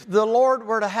 if the Lord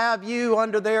were to have you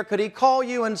under there, could He call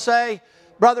you and say,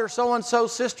 brother so-and-so,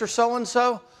 sister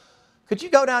so-and-so, could you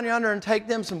go down yonder and take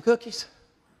them some cookies?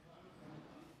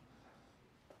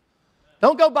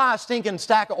 Don't go buy a stinking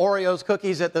stack of Oreos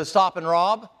cookies at the Stop and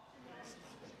Rob.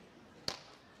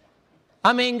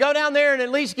 I mean, go down there and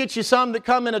at least get you some that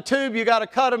come in a tube. You got to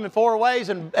cut them in 4 ways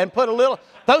and put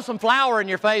throw some flour in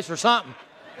your face or something.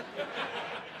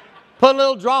 Put a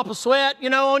little drop of sweat,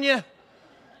 on you.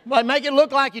 But make it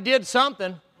look like you did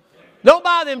something. Don't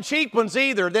buy them cheap ones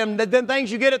either. Them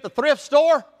things you get at the thrift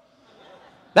store.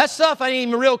 That stuff ain't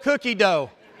even real cookie dough.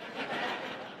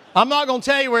 I'm not going to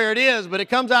tell you where it is, but it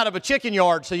comes out of a chicken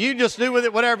yard, so you just do with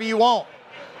it whatever you want.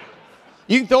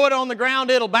 You can throw it on the ground,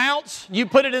 it'll bounce. You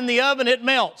put it in the oven, it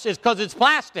melts. It's because it's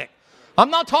plastic. I'm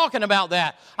not talking about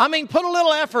that. I mean, put a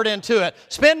little effort into it.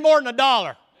 Spend more than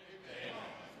 $1.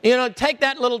 Take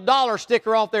that little dollar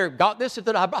sticker off there. Got this at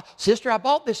the sister, I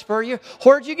bought this for you.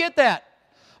 Where'd you get that?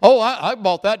 Oh, I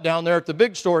bought that down there at the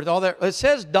big store. All that. It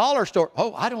says dollar store.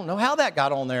 Oh, I don't know how that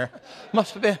got on there.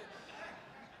 Must have been.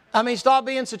 I mean, stop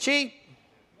being so cheap.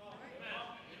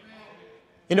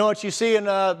 You know what you see in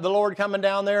the Lord coming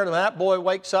down there? When that boy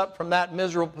wakes up from that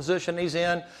miserable position he's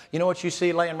in, you know what you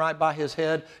see laying right by his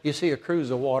head? You see a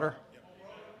cruse of water.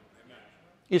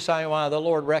 You say why the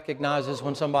Lord recognizes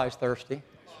when somebody's thirsty.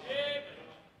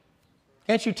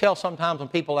 Can't you tell sometimes when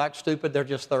people act stupid, they're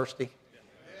just thirsty?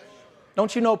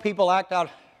 Don't you know people act out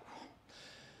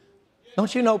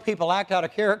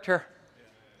of character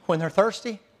when they're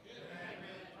thirsty?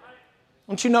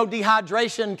 Don't you know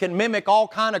dehydration can mimic all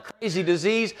kind of crazy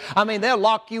disease? I mean, they'll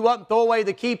lock you up and throw away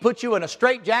the key, put you in a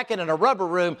straitjacket in a rubber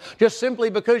room just simply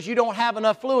because you don't have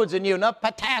enough fluids in you, enough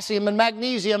potassium and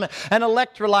magnesium and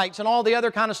electrolytes and all the other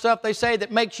kind of stuff they say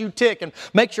that makes you tick and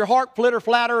makes your heart flitter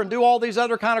flatter and do all these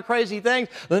other kind of crazy things.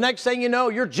 The next thing you know,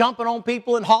 you're jumping on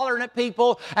people and hollering at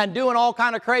people and doing all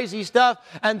kind of crazy stuff,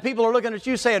 and people are looking at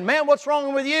you saying, man, what's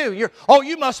wrong with you?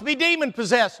 You must be demon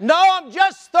possessed. No, I'm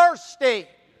just thirsty.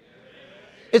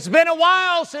 It's been a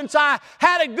while since I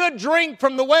had a good drink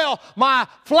from the well. My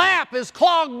flap is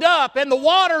clogged up and the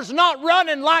water's not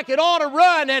running like it ought to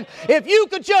run. And if you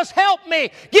could just help me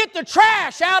get the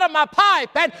trash out of my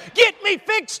pipe and get me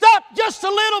fixed up just a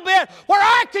little bit where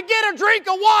I could get a drink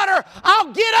of water,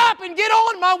 I'll get up and get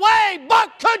on my way.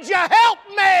 But could you help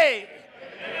me?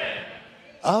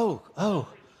 Oh,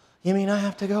 you mean I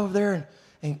have to go over there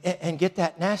and get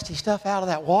that nasty stuff out of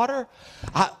that water?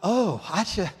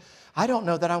 I don't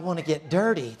know that I want to get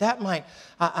dirty. That might,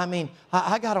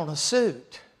 I got on a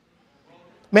suit.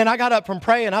 Man, I got up from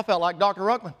praying. I felt like Dr.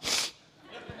 Ruckman.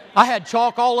 I had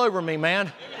chalk all over me,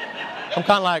 man. I'm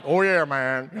kind of like, oh yeah,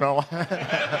 man,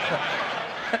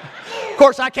 Of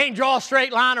course, I can't draw a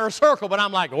straight line or a circle, but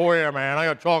I'm like, oh yeah, man, I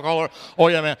got chalk all over. Oh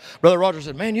yeah, man. Brother Roger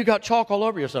said, man, you got chalk all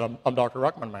over you. I said, I'm Dr.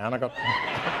 Ruckman, man.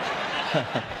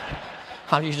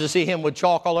 I used to see him with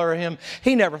chalk all over him.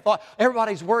 He never thought.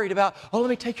 Everybody's worried about, let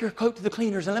me take your coat to the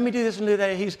cleaners and let me do this and do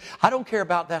that. I don't care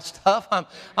about that stuff.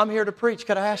 I'm here to preach.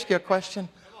 Could I ask you a question?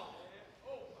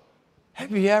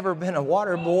 Have you ever been a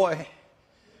water boy?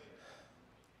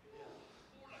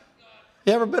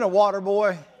 You ever been a water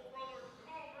boy?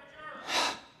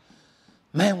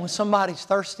 Man, when somebody's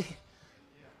thirsty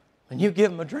and you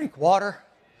give them a drink of water,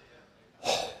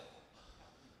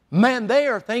 man, they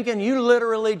are thinking you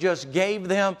literally just gave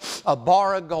them a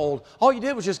bar of gold. All you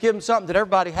did was just give them something that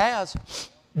everybody has.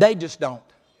 They just don't.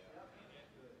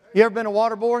 You ever been a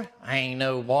water boy? I ain't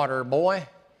no water boy.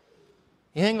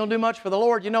 You ain't going to do much for the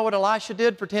Lord. You know what Elisha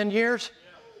did for 10 years?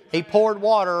 He poured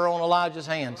water on Elijah's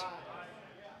hands. You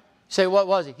say, what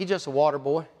was he? He's just a water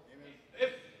boy.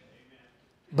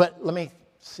 But let me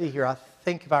see here. I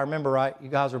think if I remember right, you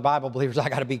guys are Bible believers. I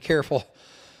got to be careful.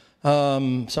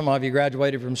 Some of you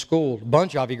graduated from school. A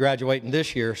bunch of you graduating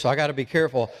this year, so I got to be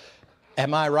careful.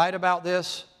 Am I right about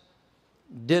this?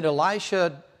 Did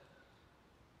Elisha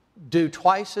do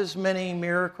twice as many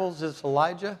miracles as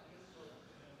Elijah?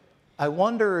 I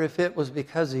wonder if it was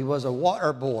because he was a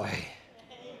water boy.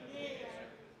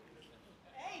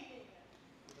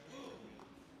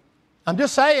 I'm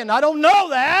just saying, I don't know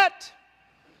that.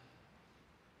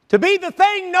 To be the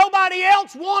thing nobody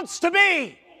else wants to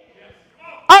be.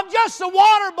 I'm just a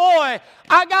water boy.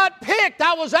 I got picked.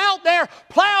 I was out there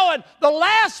plowing. The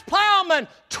last plowman,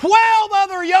 12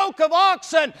 other yoke of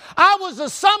oxen. I was a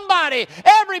somebody.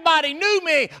 Everybody knew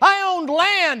me. I owned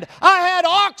land. I had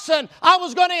oxen. I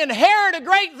was going to inherit a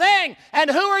great thing. And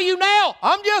who are you now?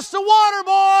 I'm just a water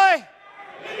boy.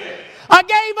 I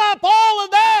gave up all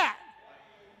of that.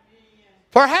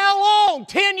 For how long?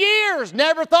 10 years.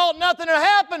 Never thought nothing would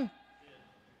happen.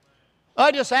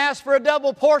 I just asked for a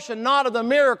double portion, not of the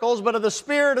miracles, but of the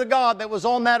Spirit of God that was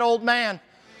on that old man.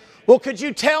 Well, could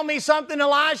you tell me something,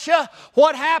 Elisha?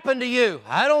 What happened to you?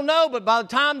 I don't know, but by the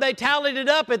time they tallied it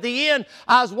up at the end,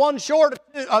 I was one short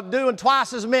of doing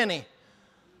twice as many.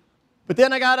 But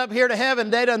then I got up here to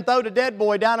heaven. They done throwed a dead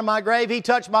boy down in my grave. He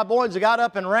touched my bones and got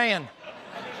up and ran.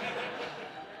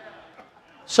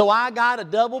 So I got a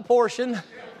double portion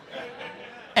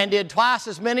and did twice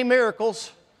as many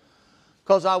miracles.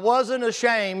 because I wasn't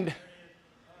ashamed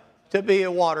to be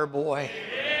a water boy.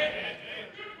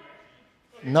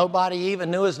 Nobody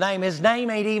even knew his name. His name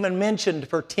ain't even mentioned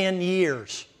for 10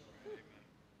 years.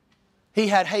 He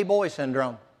had hey boy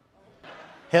syndrome.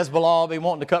 Hezbollah be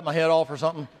wanting to cut my head off or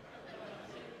something.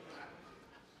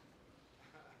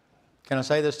 Can I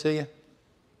say this to you?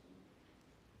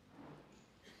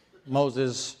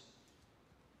 Moses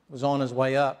was on his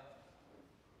way up.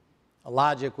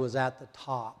 Elijah was at the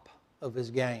top of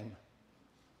his game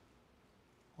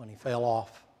when he fell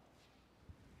off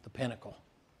the pinnacle.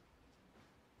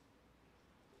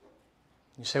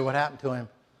 You say, what happened to him?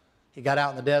 He got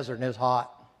out in the desert and it was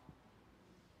hot.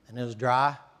 And it was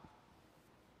dry.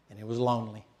 And it was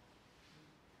lonely.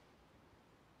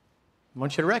 I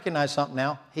want you to recognize something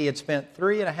now. He had spent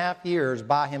 3.5 years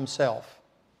by himself.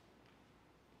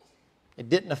 It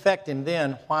didn't affect him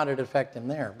then. Why did it affect him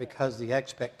there? Because the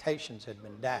expectations had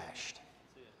been dashed.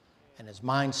 And his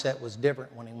mindset was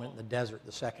different when he went in the desert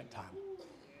the second time.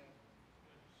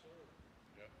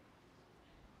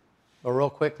 But real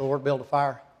quick, the Lord built a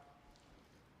fire.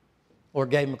 The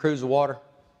Lord gave him a cruse of water.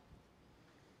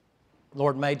 The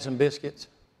Lord made some biscuits.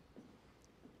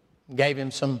 Gave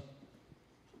him some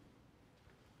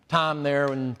time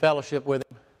there in fellowship with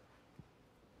him.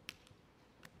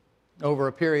 Over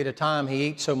a period of time, he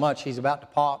eats so much he's about to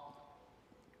pop.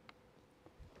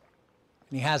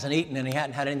 And he hasn't eaten and he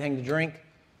hadn't had anything to drink.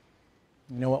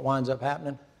 You know what winds up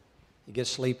happening? He gets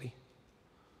sleepy.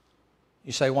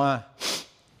 You say, why?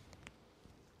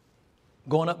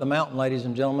 Going up the mountain, ladies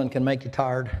and gentlemen, can make you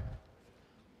tired.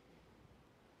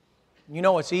 You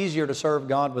know it's easier to serve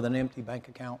God with an empty bank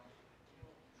account.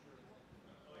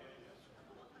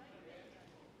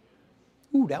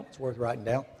 Ooh, that was worth writing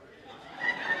down.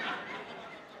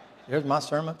 There's my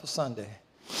sermon for Sunday.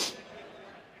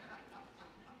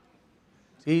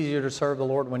 It's easier to serve the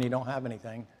Lord when you don't have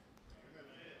anything.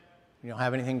 You don't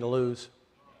have anything to lose.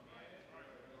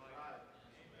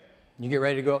 You get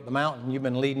ready to go up the mountain. You've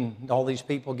been leading all these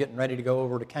people getting ready to go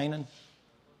over to Canaan.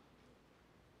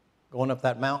 Going up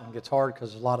that mountain gets hard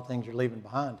because there's a lot of things you're leaving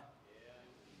behind.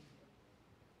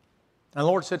 And the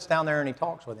Lord sits down there and He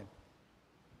talks with him.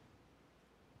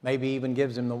 Maybe even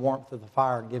gives him the warmth of the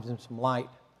fire and gives him some light.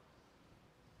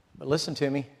 But listen to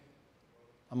me.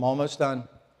 I'm almost done.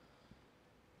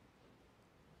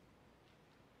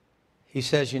 He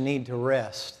says you need to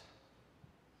rest.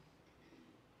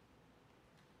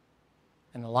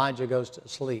 And Elijah goes to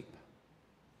sleep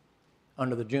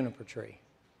under the juniper tree.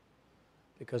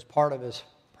 Because part of his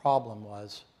problem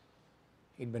was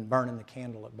he'd been burning the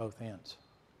candle at both ends.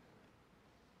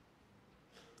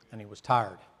 And he was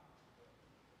tired.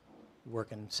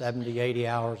 Working 70, 80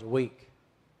 hours a week.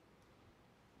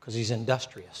 Because he's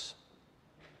industrious.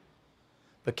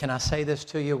 But can I say this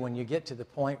to you? When you get to the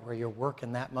point where you're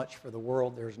working that much for the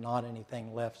world, there's not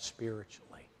anything left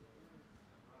spiritually.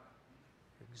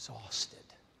 You're exhausted.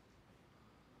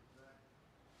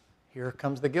 Here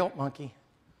comes the guilt monkey.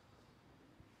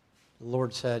 The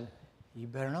Lord said, you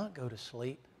better not go to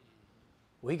sleep.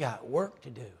 We got work to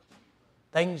do.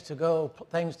 Things to go,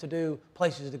 things to do,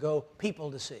 places to go, people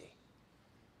to see.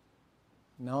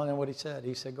 No, and what He said,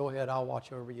 He said, go ahead, I'll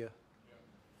watch over you.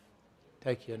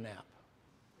 Take you a nap.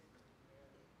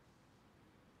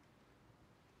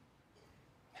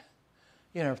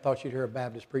 You never thought you'd hear a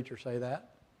Baptist preacher say that?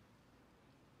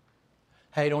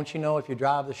 Hey, don't you know if you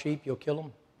drive the sheep, you'll kill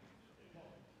them?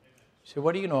 You say,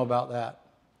 what do you know about that?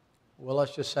 Well,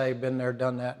 let's just say, been there,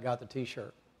 done that, got the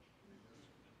T-shirt,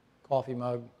 coffee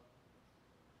mug,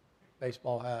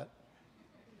 baseball hat,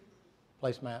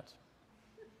 placemats,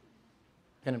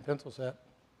 pen and pencil set,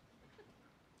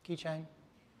 keychain,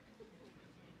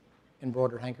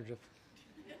 embroidered handkerchief.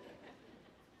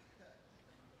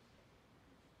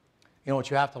 You know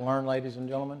what you have to learn, ladies and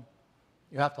gentlemen?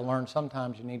 You have to learn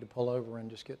sometimes you need to pull over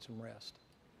and just get some rest.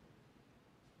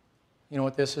 You know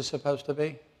what this is supposed to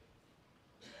be?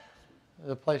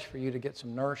 It's a place for you to get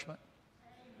some nourishment,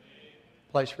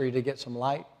 a place for you to get some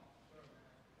light,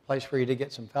 a place for you to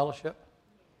get some fellowship,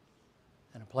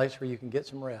 and a place where you can get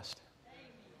some rest.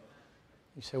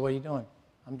 You say, what are you doing?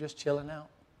 I'm just chilling out.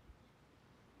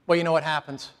 Well, you know what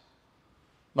happens?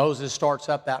 Moses starts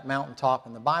up that mountaintop,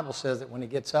 and the Bible says that when he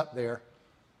gets up there,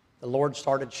 the Lord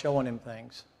started showing him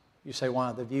things. You say,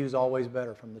 why? The view's always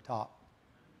better from the top.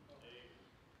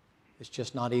 It's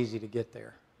just not easy to get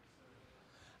there.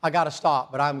 I got to stop,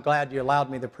 but I'm glad you allowed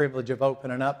me the privilege of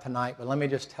opening up tonight. But let me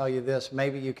just tell you this.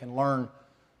 Maybe you can learn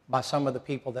by some of the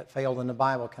people that failed in the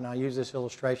Bible. Can I use this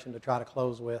illustration to try to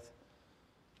close with?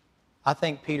 I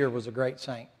think Peter was a great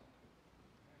saint.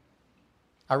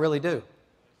 I really do.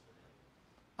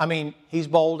 I mean, he's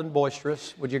bold and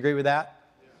boisterous. Would you agree with that?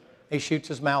 He shoots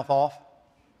his mouth off.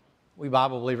 We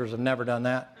Bible believers have never done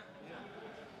that.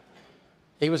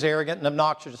 He was arrogant and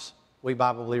obnoxious. We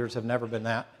Bible believers have never been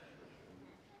that.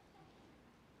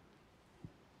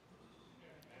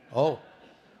 Oh,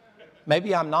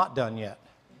 maybe I'm not done yet.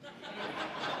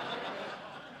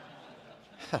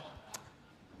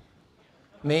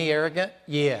 Me arrogant?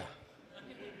 Yeah.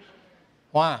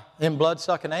 Why? Them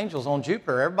blood-sucking angels on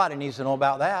Jupiter. Everybody needs to know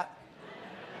about that.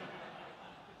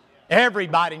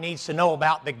 Everybody needs to know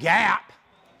about the gap.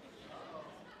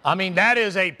 I mean, that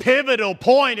is a pivotal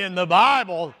point in the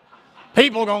Bible.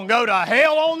 People are going to go to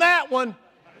hell on that one.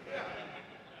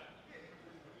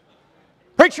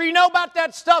 Preacher, you know about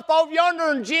that stuff over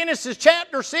yonder in Genesis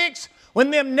chapter 6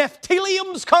 when them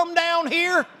Nephilims come down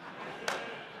here?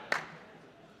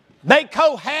 They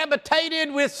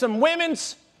cohabitated with some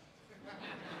women's,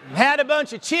 had a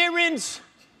bunch of childrens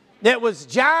that was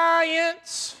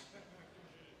giants.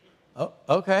 Oh,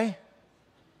 okay.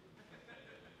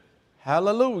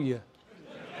 Hallelujah.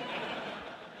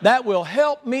 That will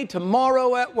help me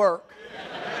tomorrow at work.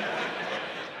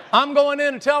 I'm going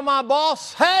in and tell my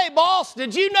boss, hey, boss,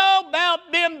 did you know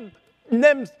about them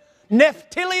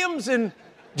Nephilims in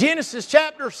Genesis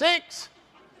chapter 6?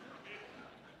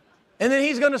 And then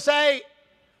he's going to say,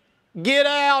 get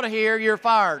out of here, you're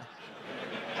fired.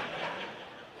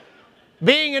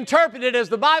 Being interpreted as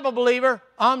the Bible believer,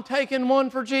 I'm taking one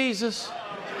for Jesus.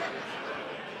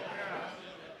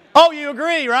 Oh, you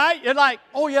agree, right? You're like,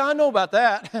 oh yeah, I know about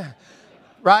that.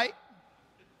 Right?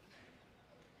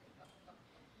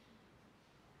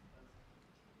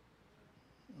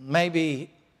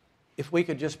 Maybe if we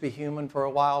could just be human for a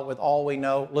while with all we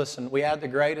know. Listen, we had the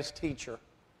greatest teacher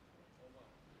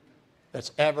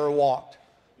that's ever walked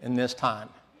in this time.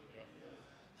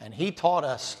 And he taught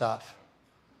us stuff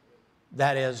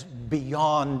that is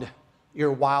beyond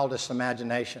your wildest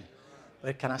imagination.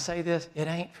 But can I say this? It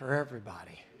ain't for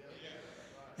everybody.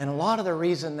 And a lot of the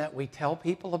reason that we tell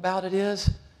people about it is,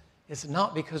 it's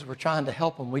not because we're trying to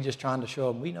help them. We're just trying to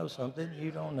show them we know something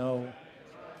you don't know.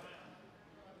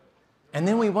 And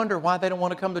then we wonder why they don't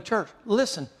want to come to church.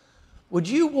 Listen, would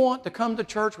you want to come to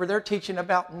church where they're teaching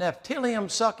about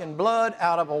Nephilim sucking blood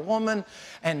out of a woman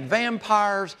and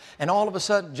vampires and all of a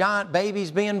sudden giant babies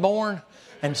being born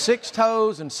and 6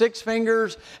 toes and 6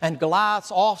 fingers and Goliath's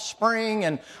offspring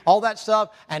and all that stuff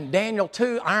and Daniel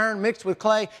 2, iron mixed with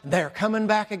clay, they're coming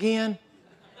back again?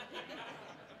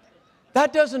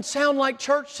 That doesn't sound like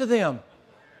church to them.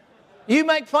 You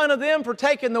make fun of them for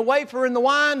taking the wafer and the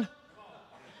wine,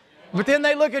 but then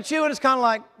they look at you and it's kind of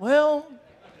like, well,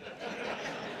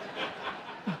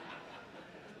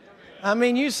 I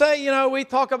mean, you say, you know, we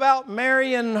talk about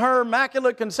Mary and her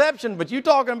immaculate conception, but you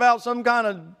talking about some kind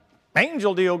of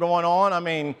angel deal going on. I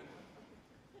mean,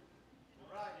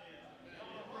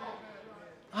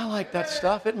 I like that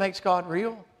stuff. It makes God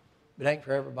real. It ain't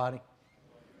for everybody.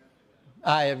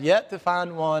 I have yet to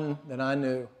find one that I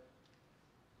knew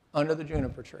under the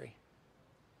juniper tree.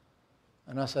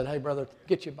 And I said, hey, brother,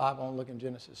 get your Bible and look in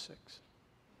Genesis 6.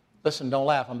 Listen, don't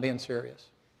laugh. I'm being serious.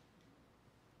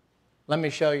 Let me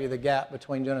show you the gap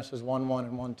between Genesis 1:1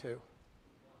 and 1:2.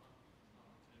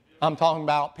 I'm talking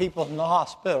about people in the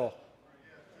hospital.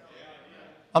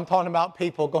 I'm talking about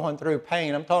people going through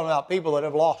pain. I'm talking about people that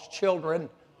have lost children.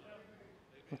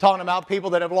 I'm talking about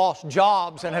people that have lost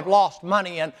jobs and have lost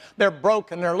money and they're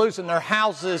broke and they're losing their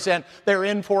houses and they're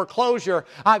in foreclosure.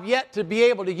 I've yet to be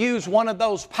able to use one of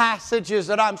those passages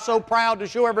that I'm so proud to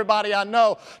show everybody I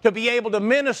know to be able to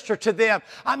minister to them.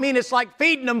 I mean, it's like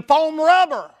feeding them foam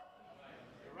rubber.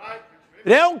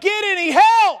 They don't get any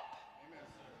help.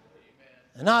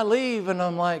 And I leave and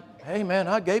I'm like, hey man,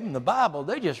 I gave them the Bible.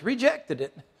 They just rejected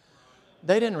it.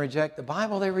 They didn't reject the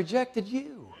Bible. They rejected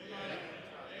you.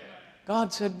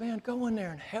 God said, man, go in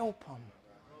there and help them.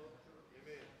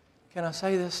 Can I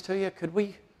say this to you? Could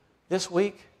we, this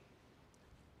week,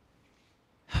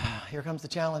 here comes the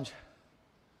challenge.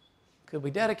 Could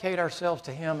we dedicate ourselves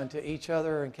to Him and to each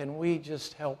other, and can we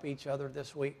just help each other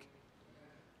this week?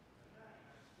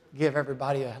 Give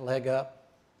everybody a leg up.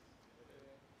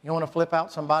 You want to flip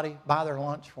out somebody? Buy their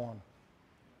lunch for them.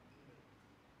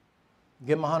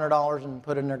 Give them $100 and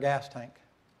put it in their gas tank.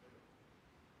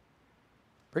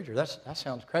 Preacher, that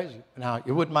sounds crazy. Now,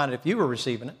 you wouldn't mind it if you were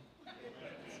receiving it.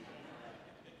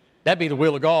 That'd be the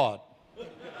will of God.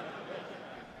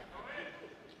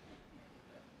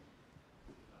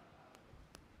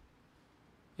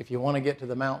 If you want to get to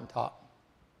the mountaintop,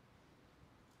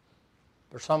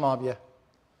 for some of you,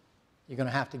 you're going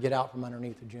to have to get out from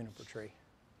underneath the juniper tree.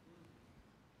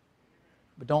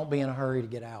 But don't be in a hurry to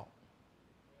get out.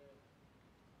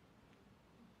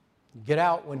 You get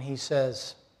out when He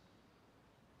says,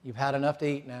 you've had enough to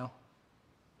eat now.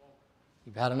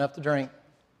 You've had enough to drink.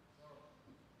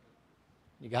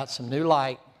 You got some new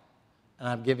light, and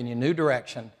I've given you new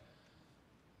direction.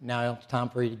 Now it's time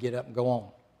for you to get up and go on.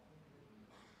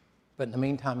 But in the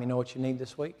meantime, you know what you need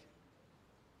this week?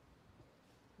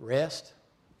 Rest,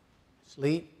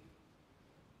 sleep,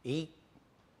 eat,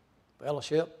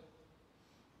 fellowship.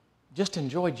 Just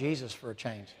enjoy Jesus for a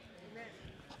change.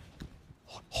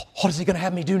 What is He going to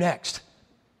have me do next?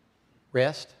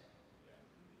 Rest,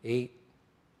 eat,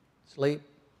 sleep.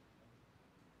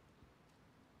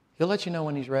 He'll let you know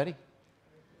when He's ready.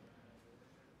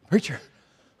 Preacher,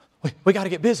 we got to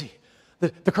get busy.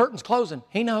 The curtain's closing.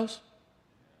 He knows.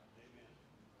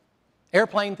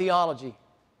 Airplane theology.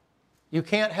 You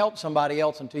can't help somebody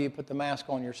else until you put the mask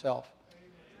on yourself.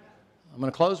 I'm going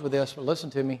to close with this, but listen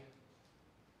to me.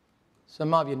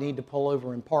 Some of you need to pull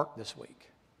over and park this week.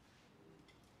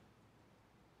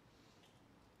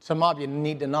 Some of you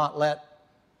need to not let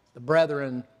the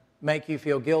brethren make you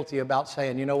feel guilty about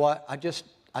saying, you know what, I just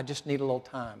need a little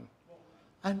time.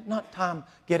 Not time,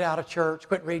 get out of church,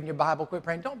 quit reading your Bible, quit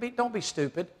praying. Don't be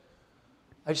stupid.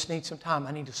 I just need some time.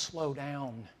 I need to slow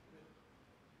down.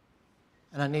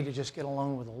 And I need to just get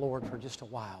alone with the Lord for just a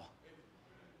while.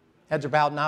 Heads are bowed now.